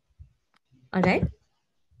are. All right?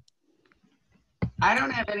 I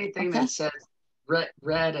don't have anything that says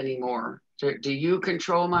red anymore. Do you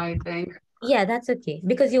control my thing? Yeah, that's okay.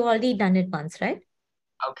 Because you've already done it once, right?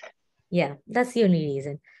 Okay. Yeah, that's the only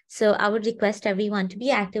reason. So I would request everyone to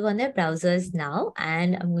be active on their browsers now.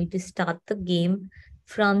 And I'm going to start the game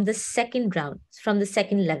from the second round, from the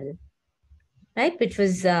second level, right? Which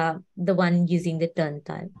was the one using the turn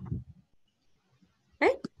time.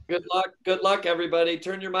 Right? Good luck, everybody.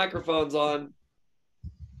 Turn your microphones on.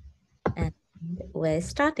 And we're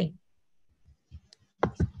starting.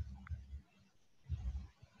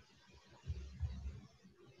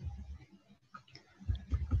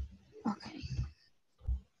 Okay.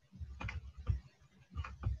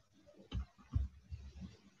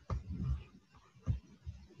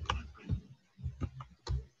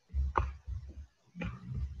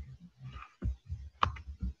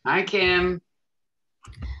 Hi, Kim.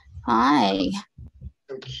 Hi.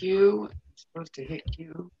 So Q, I'm supposed to hit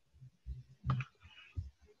Q.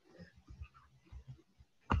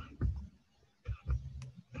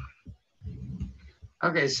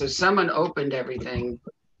 Okay, so someone opened everything.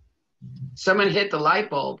 Someone hit the light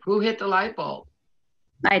bulb. Who hit the light bulb?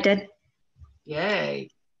 I did. Yay.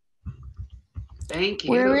 Thank you.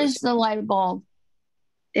 Where is the light bulb?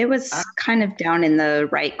 It was kind of down in the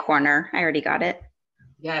right corner. I already got it.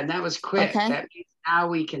 Yeah, and that was quick. Okay. That means now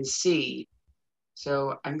we can see.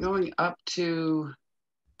 So I'm going up to,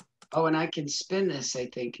 oh, and I can spin this, I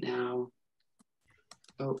think now.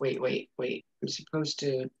 Oh, wait. I'm supposed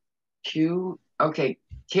to Q. Okay,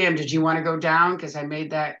 Kim, did you want to go down? Because I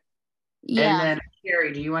made that. Yeah. And then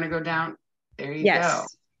Carrie, do you want to go down? There you Yes. go.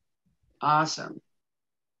 Awesome.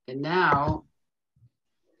 And now,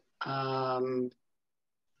 I'm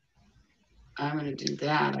going to do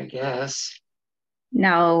that, I guess.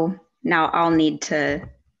 Now I'll need to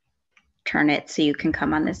turn it so you can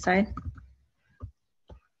come on this side.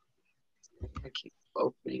 I keep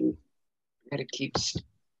opening. I got to keep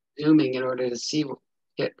zooming in order to see,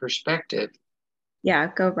 get perspective. Yeah,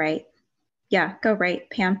 go right. Yeah, go right,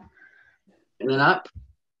 Pam. And then up,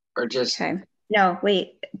 or just Okay. No,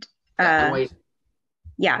 wait. wait.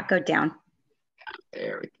 Yeah, go down.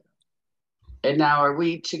 There we go. And now are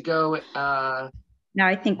we to go? Now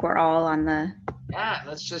I think we're all on the Yeah,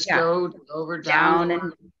 let's just go over, down down,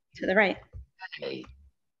 and to the right. Okay.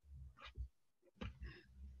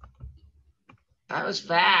 That was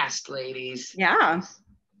fast, ladies. Yeah.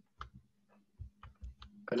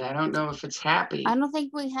 But I don't know if it's happy. I don't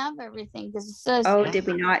think we have everything because it says Oh, did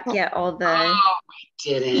we not get all the Oh, we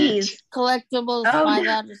didn't. keys? collectibles Oh, 5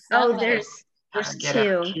 out of 7. Oh, there's Get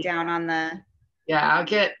two out. down on the Yeah, I'll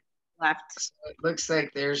get. left. So it looks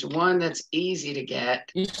like there's one that's easy to get.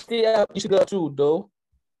 You still got two though.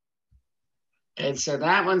 And so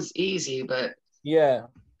that one's easy, but Yeah.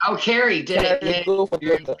 oh, Carrie did it. Carrie, Yeah, go for the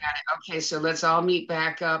Carrie other. got it. Okay, so let's all meet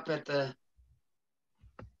back up at the.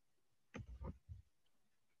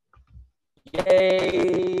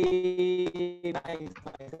 Yay! Nice.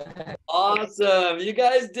 Awesome. You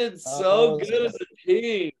guys did so good as a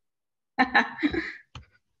team.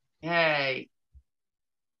 Hey.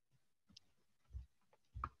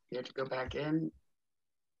 You have to go back in.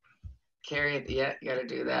 Carrie it. Yeah, you got to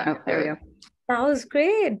do that. Oh, there we go. That was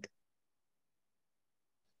great.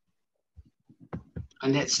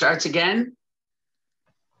 And it starts again.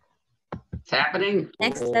 It's happening.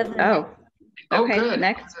 Next level. Oh, Oh, okay, good.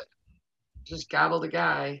 next. Just gobble the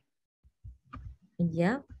guy.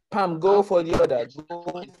 Yeah. Pam, go for the other. Go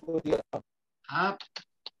for the other. Up.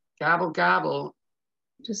 Gobble, gobble.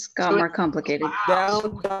 Just got more complicated.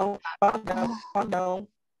 Down, down, down.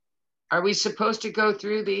 Are we supposed to go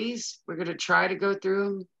through these? We're going to try to go through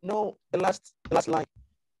them. No, the last line.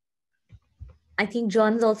 I think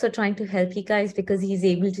John's also trying to help you guys because he's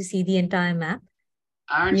able to see the entire map.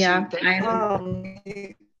 Aren't Yeah,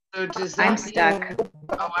 you? So does that I'm mean- stuck.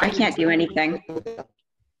 Oh, I can't do anything.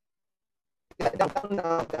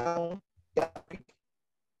 Down. Yeah.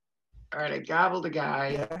 All right, I gobbled a guy.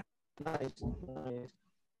 Yeah. Nice.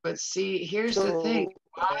 But see, here's the thing.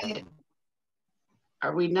 Why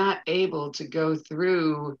are we not able to go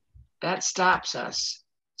through? That stops us.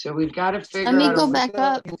 So we've got to figure Let me out. go back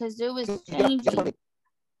up because it was changing.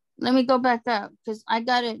 Let me go back up because I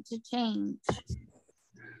got it to change.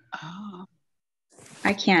 Oh.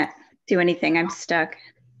 I can't do anything. I'm stuck.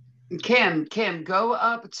 Kim, go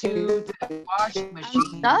up to the washing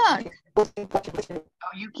machine. I'm stuck. Oh,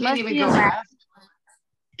 you can't Must even be go a map. left.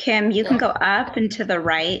 Kim, you can go up and to the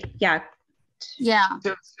right. Yeah. Yeah.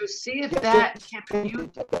 So see if that, Kim,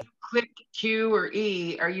 you click Q or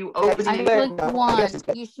E, are you opening? I clicked one.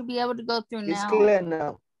 You should be able to go through It's now. clear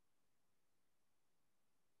now.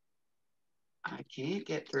 I can't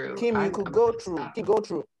get through. Kim, you could go through. You go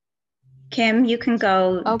through. Kim, you can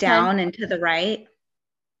go Okay. down and to the right.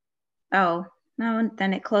 Oh, no,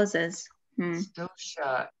 then it closes. Still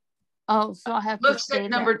shut. Oh, so I have to Looks stay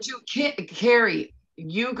like there. number 2, Carrie,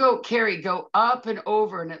 go up and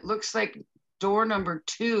over, and it looks like door number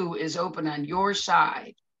 2 is open on your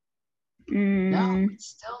side. No, it's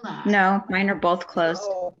still not. No, mine are both closed.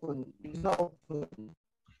 No.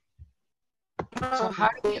 So how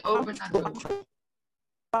do we open the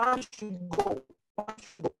door?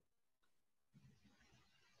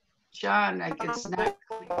 John, like it's not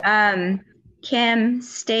clear. Kim,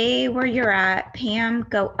 stay where you're at. Pam,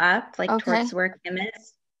 go up, like towards where Kim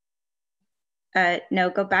is. No,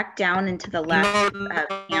 go back down into the left,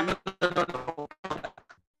 Pam.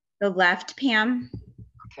 Go left, Pam.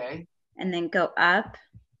 Okay. And then go up.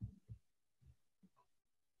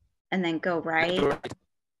 And then go right.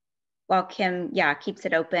 While Kim, keeps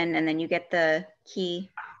it open, and then you get the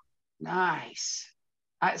key. Nice.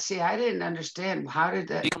 I didn't understand. How did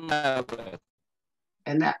that?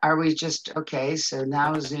 And that, are we just, okay, so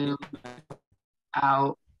now zoom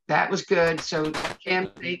out. That was good. So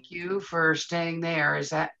Kim, thank you for staying there.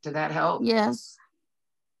 Did that help? Yes.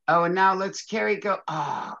 Oh, and now let's Carrie go.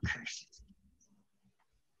 Oh, curses.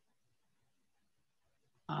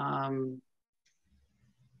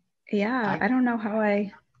 Yeah, I don't know how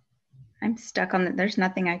I'm stuck on there's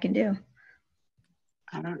nothing I can do.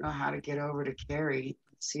 I don't know how to get over to Carrie.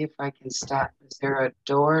 Let's see if I can stop. Is there a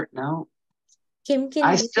door? No. Kim,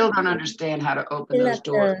 I still don't understand how to open those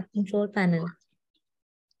doors. The control panel.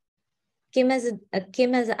 Kim is at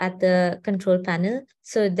the control panel,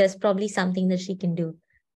 so there's probably something that she can do.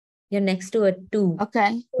 You're next to a 2.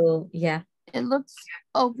 Okay. So yeah. It looks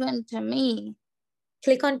open to me.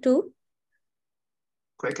 Click on 2.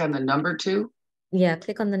 Click on the number 2. Yeah,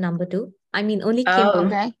 click on the number 2. I mean, only Kim. Oh,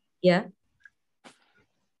 okay. Yeah.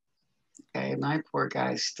 Okay, my poor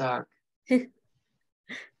guy's stuck.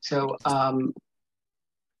 So,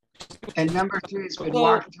 and number 3 has been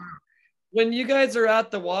walked through. When you guys are at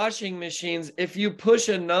the washing machines, if you push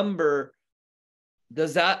a number,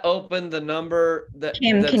 does that open the number that?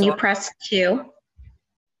 Kim, can you press 2?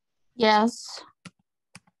 Yes.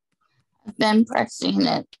 I've been pressing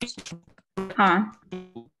it. Huh.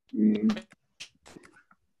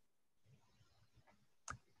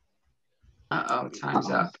 Uh-oh, time's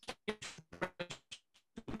up.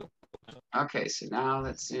 Okay, so now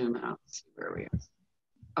let's zoom out. Let's see where we are.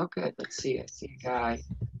 Oh, good. Let's see. I see a guy.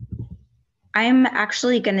 I'm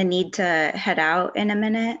actually going to need to head out in a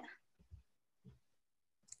minute.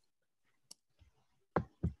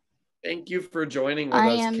 Thank you for joining with us. I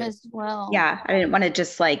am as well. Yeah, I didn't want to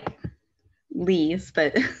just like leave,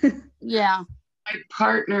 but yeah. My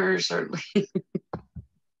partners are leaving.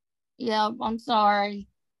 Yeah, I'm sorry.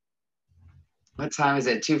 What time is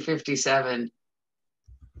it? 2:57.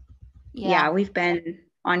 Yeah, we've been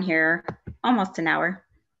on here almost an hour.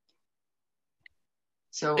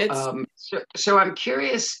 So, so I'm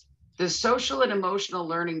curious, the social and emotional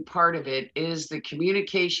learning part of it is the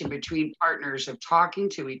communication between partners of talking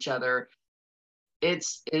to each other.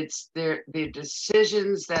 It's the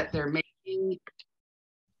decisions that they're making,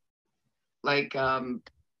 like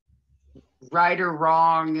right or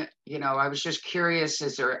wrong. You know, I was just curious,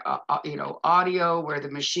 is there audio where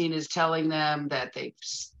the machine is telling them that they've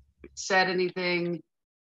said anything?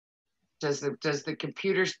 Does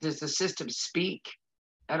the system speak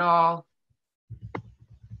at all?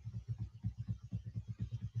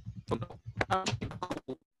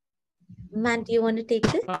 Matt, do you want to take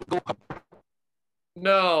this?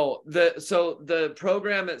 No, the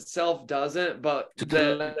program itself doesn't, but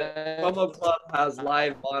the Tomoclub has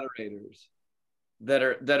live moderators that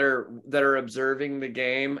are observing the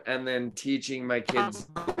game and then teaching my kids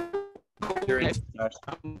during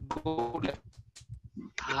session.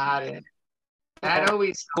 Got it. That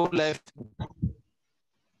always go left.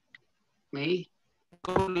 Me?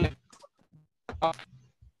 Go left. Up.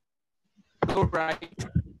 Go right.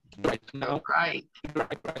 Right now. Go right.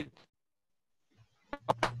 Right.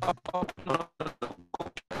 Up. No.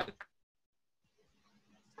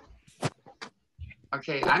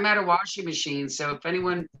 Okay, I'm at a washing machine, so if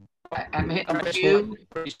anyone, I'm hitting you.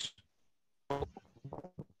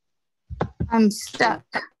 I'm stuck.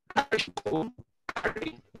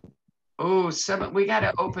 Oh, we got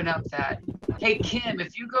to open up that. Hey, Kim,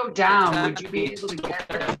 if you go down, would you be able to get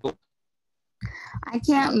there? I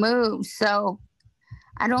can't move, so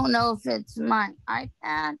I don't know if it's my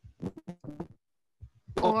iPad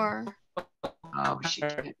or She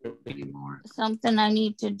can't move anymore. something I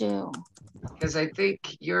need to do. Because I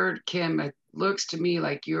think you're, Kim, it looks to me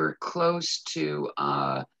like you're close to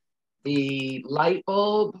the light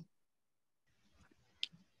bulb.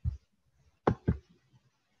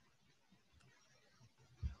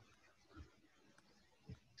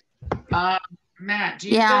 Matt, do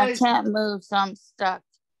you guys? I can't move, so I'm stuck.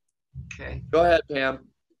 Okay. Go ahead, Pam.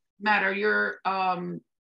 Matt, are your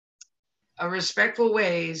a Respectful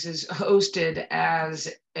Ways is hosted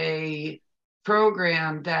as a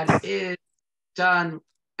program that is done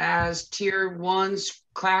as tier 1,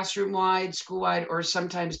 classroom-wide, school-wide, or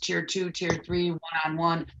sometimes tier 2, tier 3,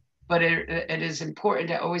 one-on-one. But it is important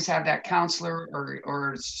to always have that counselor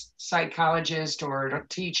or psychologist or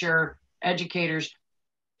teacher, educators.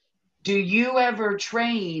 Do you ever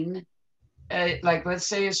train, like let's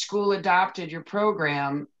say a school adopted your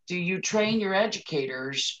program, do you train your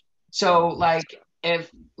educators? So like if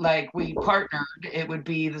like we partnered, it would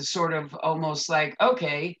be the sort of almost like,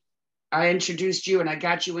 okay, I introduced you and I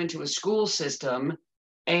got you into a school system,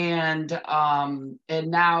 and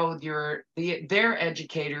now their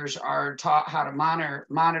educators are taught how to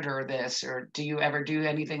monitor this. Or do you ever do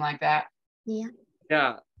anything like that?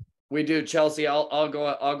 Yeah, we do. Chelsea, I'll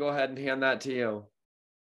go ahead and hand that to you.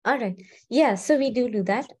 All right. Yeah, so we do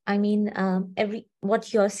that. I mean,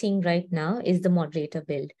 what you're seeing right now is the moderator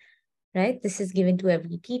build, right? This is given to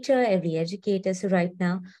every teacher, every educator. So right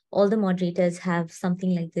now, all the moderators have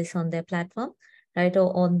something like this on their platform, right?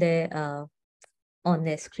 Or on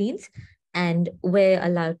their screens. And we're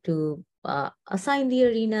allowed to assign the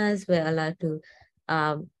arenas. We're allowed to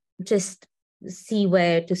just see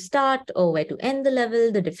where to start or where to end the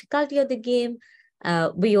level, the difficulty of the game.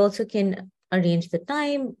 We also can arrange the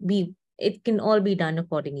time. It can all be done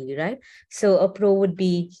accordingly, right? So a pro would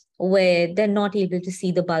be where they're not able to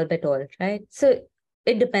see the bulb at all, right? So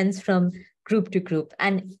it depends from group to group,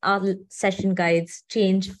 and our session guides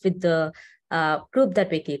change with the group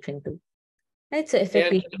that we're catering to. Right, so if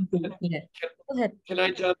it go ahead. Can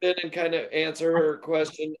I jump in and kind of answer her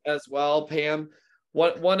question as well, Pam?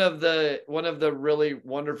 One of the really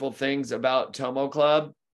wonderful things about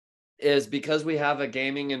Tomoclub is because we have a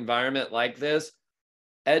gaming environment like this,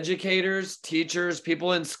 educators, teachers,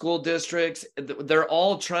 people in school districts, they're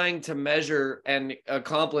all trying to measure and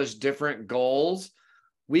accomplish different goals.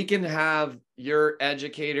 We can have your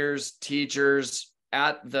educators, teachers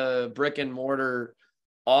at the brick and mortar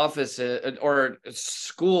offices or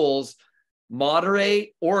schools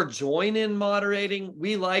moderate or join in moderating.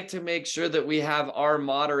 We like to make sure that we have our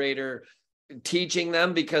moderator teaching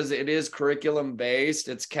them, because it is curriculum based.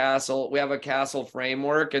 It's CASEL. We have a CASEL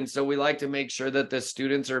framework, and so we like to make sure that the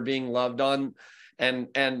students are being loved on and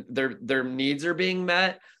their needs are being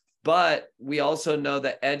met. But we also know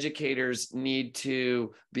that educators need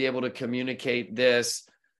to be able to communicate this,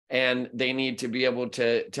 and they need to be able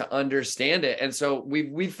to understand it. And so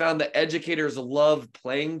we've found that educators love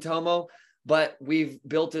playing Tomo, but we've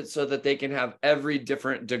built it so that they can have every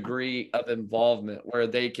different degree of involvement where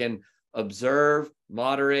they can observe,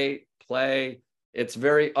 moderate, play. It's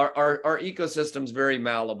very, our ecosystem's very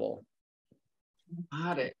malleable.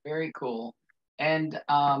 Got it. Very cool. And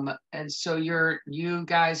so you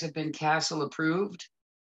guys have been CASEL approved?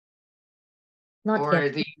 Not or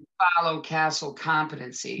yet. Do you follow CASEL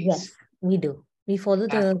competencies? Yes, we do. We follow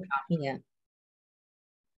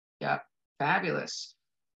Yeah, fabulous.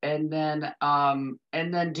 And then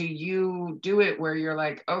do you do it where you're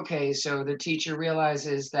like, okay, so the teacher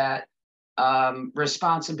realizes that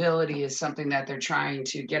responsibility is something that they're trying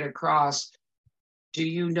to get across. Do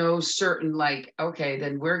you know certain, like, okay,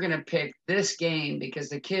 then we're going to pick this game because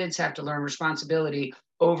the kids have to learn responsibility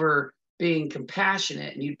over being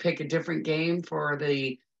compassionate, and you pick a different game for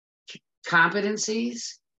the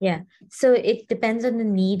competencies? Yeah, so it depends on the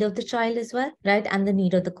need of the child as well, right? And the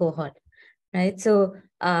need of the cohort, right? So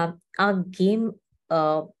our game,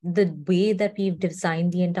 the way that we've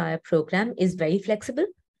designed the entire program is very flexible,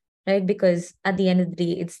 right? Because at the end of the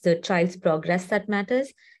day, it's the child's progress that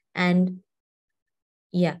matters. And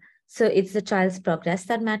yeah, so it's the child's progress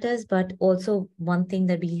that matters. But also one thing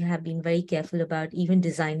that we have been very careful about, even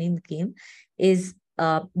designing the game, is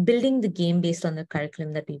building the game based on the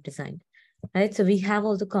curriculum that we've designed, right? So we have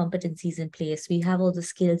all the competencies in place, we have all the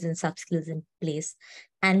skills and sub-skills in place.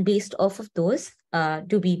 And based off of those,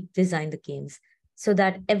 do we design the games so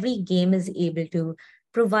that every game is able to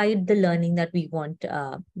provide the learning that we want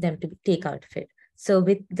them to take out of it. So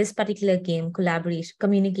with this particular game, collaboration,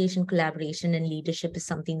 communication, collaboration, and leadership is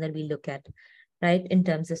something that we look at, right, in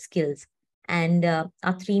terms of skills. And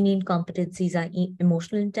our three main competencies are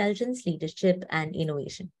emotional intelligence, leadership, and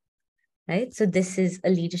innovation, right? So this is a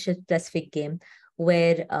leadership specific game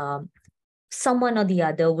where someone or the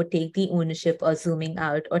other would take the ownership or zooming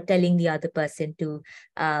out or telling the other person to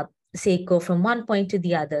say go from one point to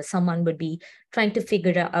the other. Someone would be trying to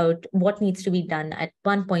figure out what needs to be done at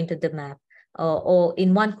one point of the map or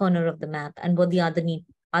in one corner of the map, and what the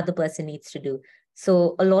other person needs to do.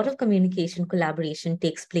 So a lot of communication collaboration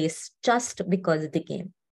takes place just because of the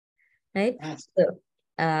game, right? Yes. So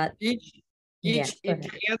Each yeah, go to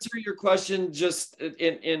ahead. answer your question just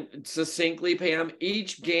in succinctly, Pam,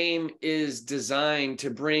 each game is designed to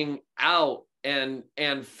bring out and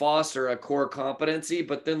foster a core competency,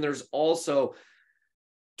 but then there's also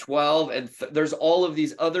 12 and there's all of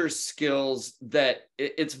these other skills that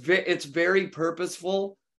it's very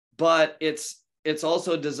purposeful, but it's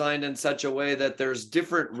also designed in such a way that there's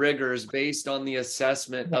different rigors based on the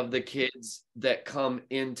assessment of the kids that come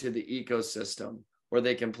into the ecosystem where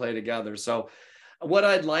they can play together. So what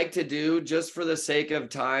I'd like to do, just for the sake of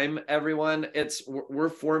time, everyone, we're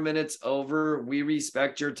 4 minutes over. We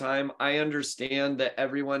respect your time. I understand that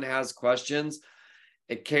everyone has questions.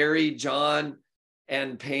 Carrie, John,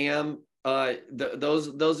 and Pam,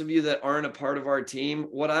 those of you that aren't a part of our team,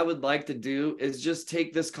 what I would like to do is just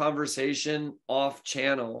take this conversation off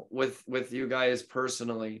channel with you guys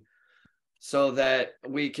personally, so that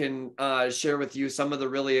we can share with you some of the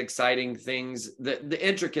really exciting things, the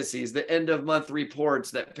intricacies, the end of month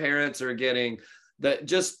reports that parents are getting, that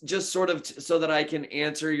just sort of so that I can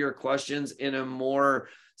answer your questions in a more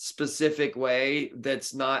specific way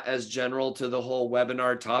that's not as general to the whole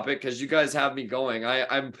webinar topic, because you guys have me going.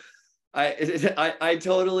 I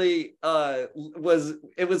totally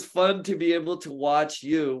it was fun to be able to watch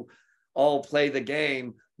you all play the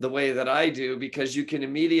game the way that I do, because you can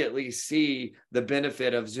immediately see the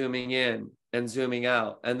benefit of zooming in and zooming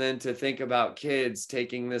out. And then to think about kids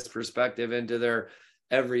taking this perspective into their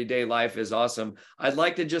everyday life is awesome. I'd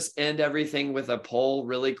like to just end everything with a poll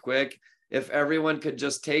really quick. If everyone could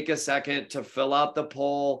just take a second to fill out the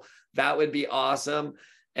poll, that would be awesome.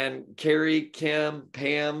 And Carrie, Kim,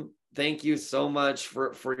 Pam, thank you so much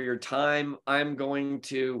for your time. I'm going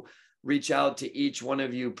to reach out to each one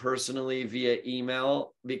of you personally via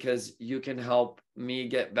email, because you can help me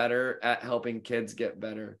get better at helping kids get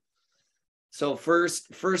better. So first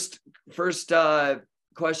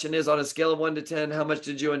question is, on a scale of 1 to 10, how much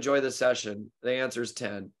did you enjoy the session? The answer is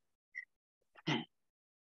 10.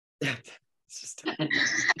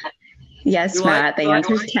 Yes, Matt, the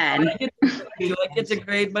answer is 10. Do I get to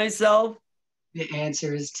grade myself? The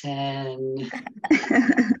answer is 10.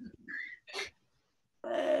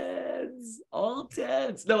 Tens, all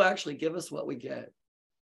tens. No, actually, give us what we get.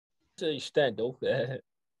 So stand though.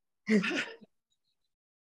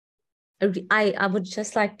 I would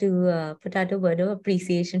just like to put out a word of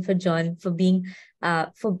appreciation for John for being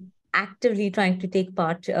for actively trying to take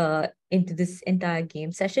part into this entire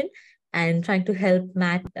game session and trying to help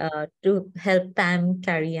Matt to help Pam,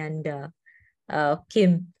 Carrie, and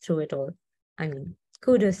Kim through it all. I mean,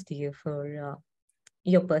 kudos to you for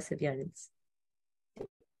your perseverance.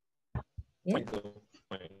 Yeah.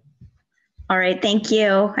 All right, thank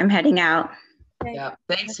you. I'm heading out. Yeah,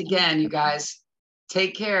 thanks again, you guys.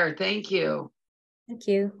 Take care. Thank you. Thank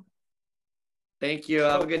you. Thank you.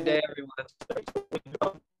 Have a good day, everyone.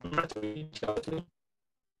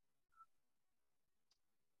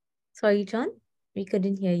 Sorry, John, we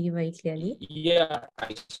couldn't hear you very clearly. Yeah,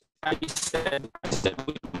 I said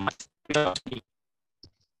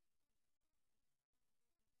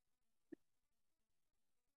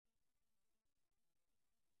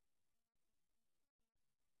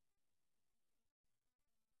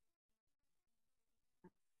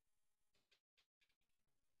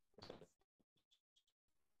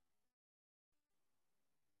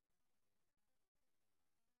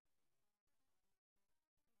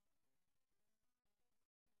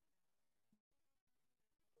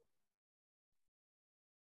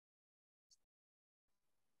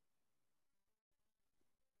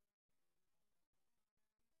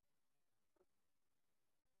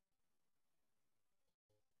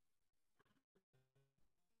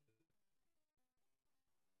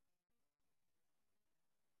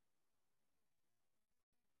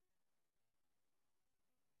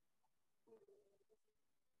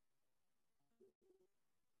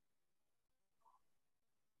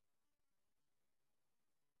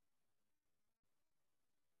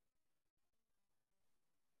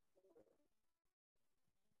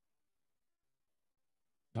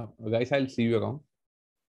Guys, I'll see you around.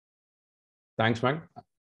 Thanks, man.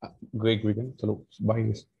 Great weekend. Chalo,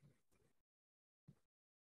 bye.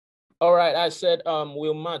 All right, I said,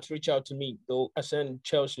 will Matt reach out to me? Though I sent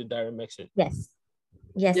Chelsea direct message. Yes.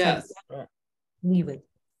 Yes. Yes. Right. We will.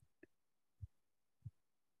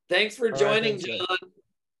 Thanks for All right, joining, thanks, John.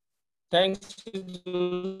 Thanks.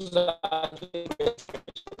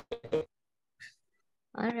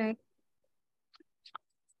 All right.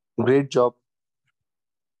 Great job,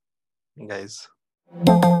 guys.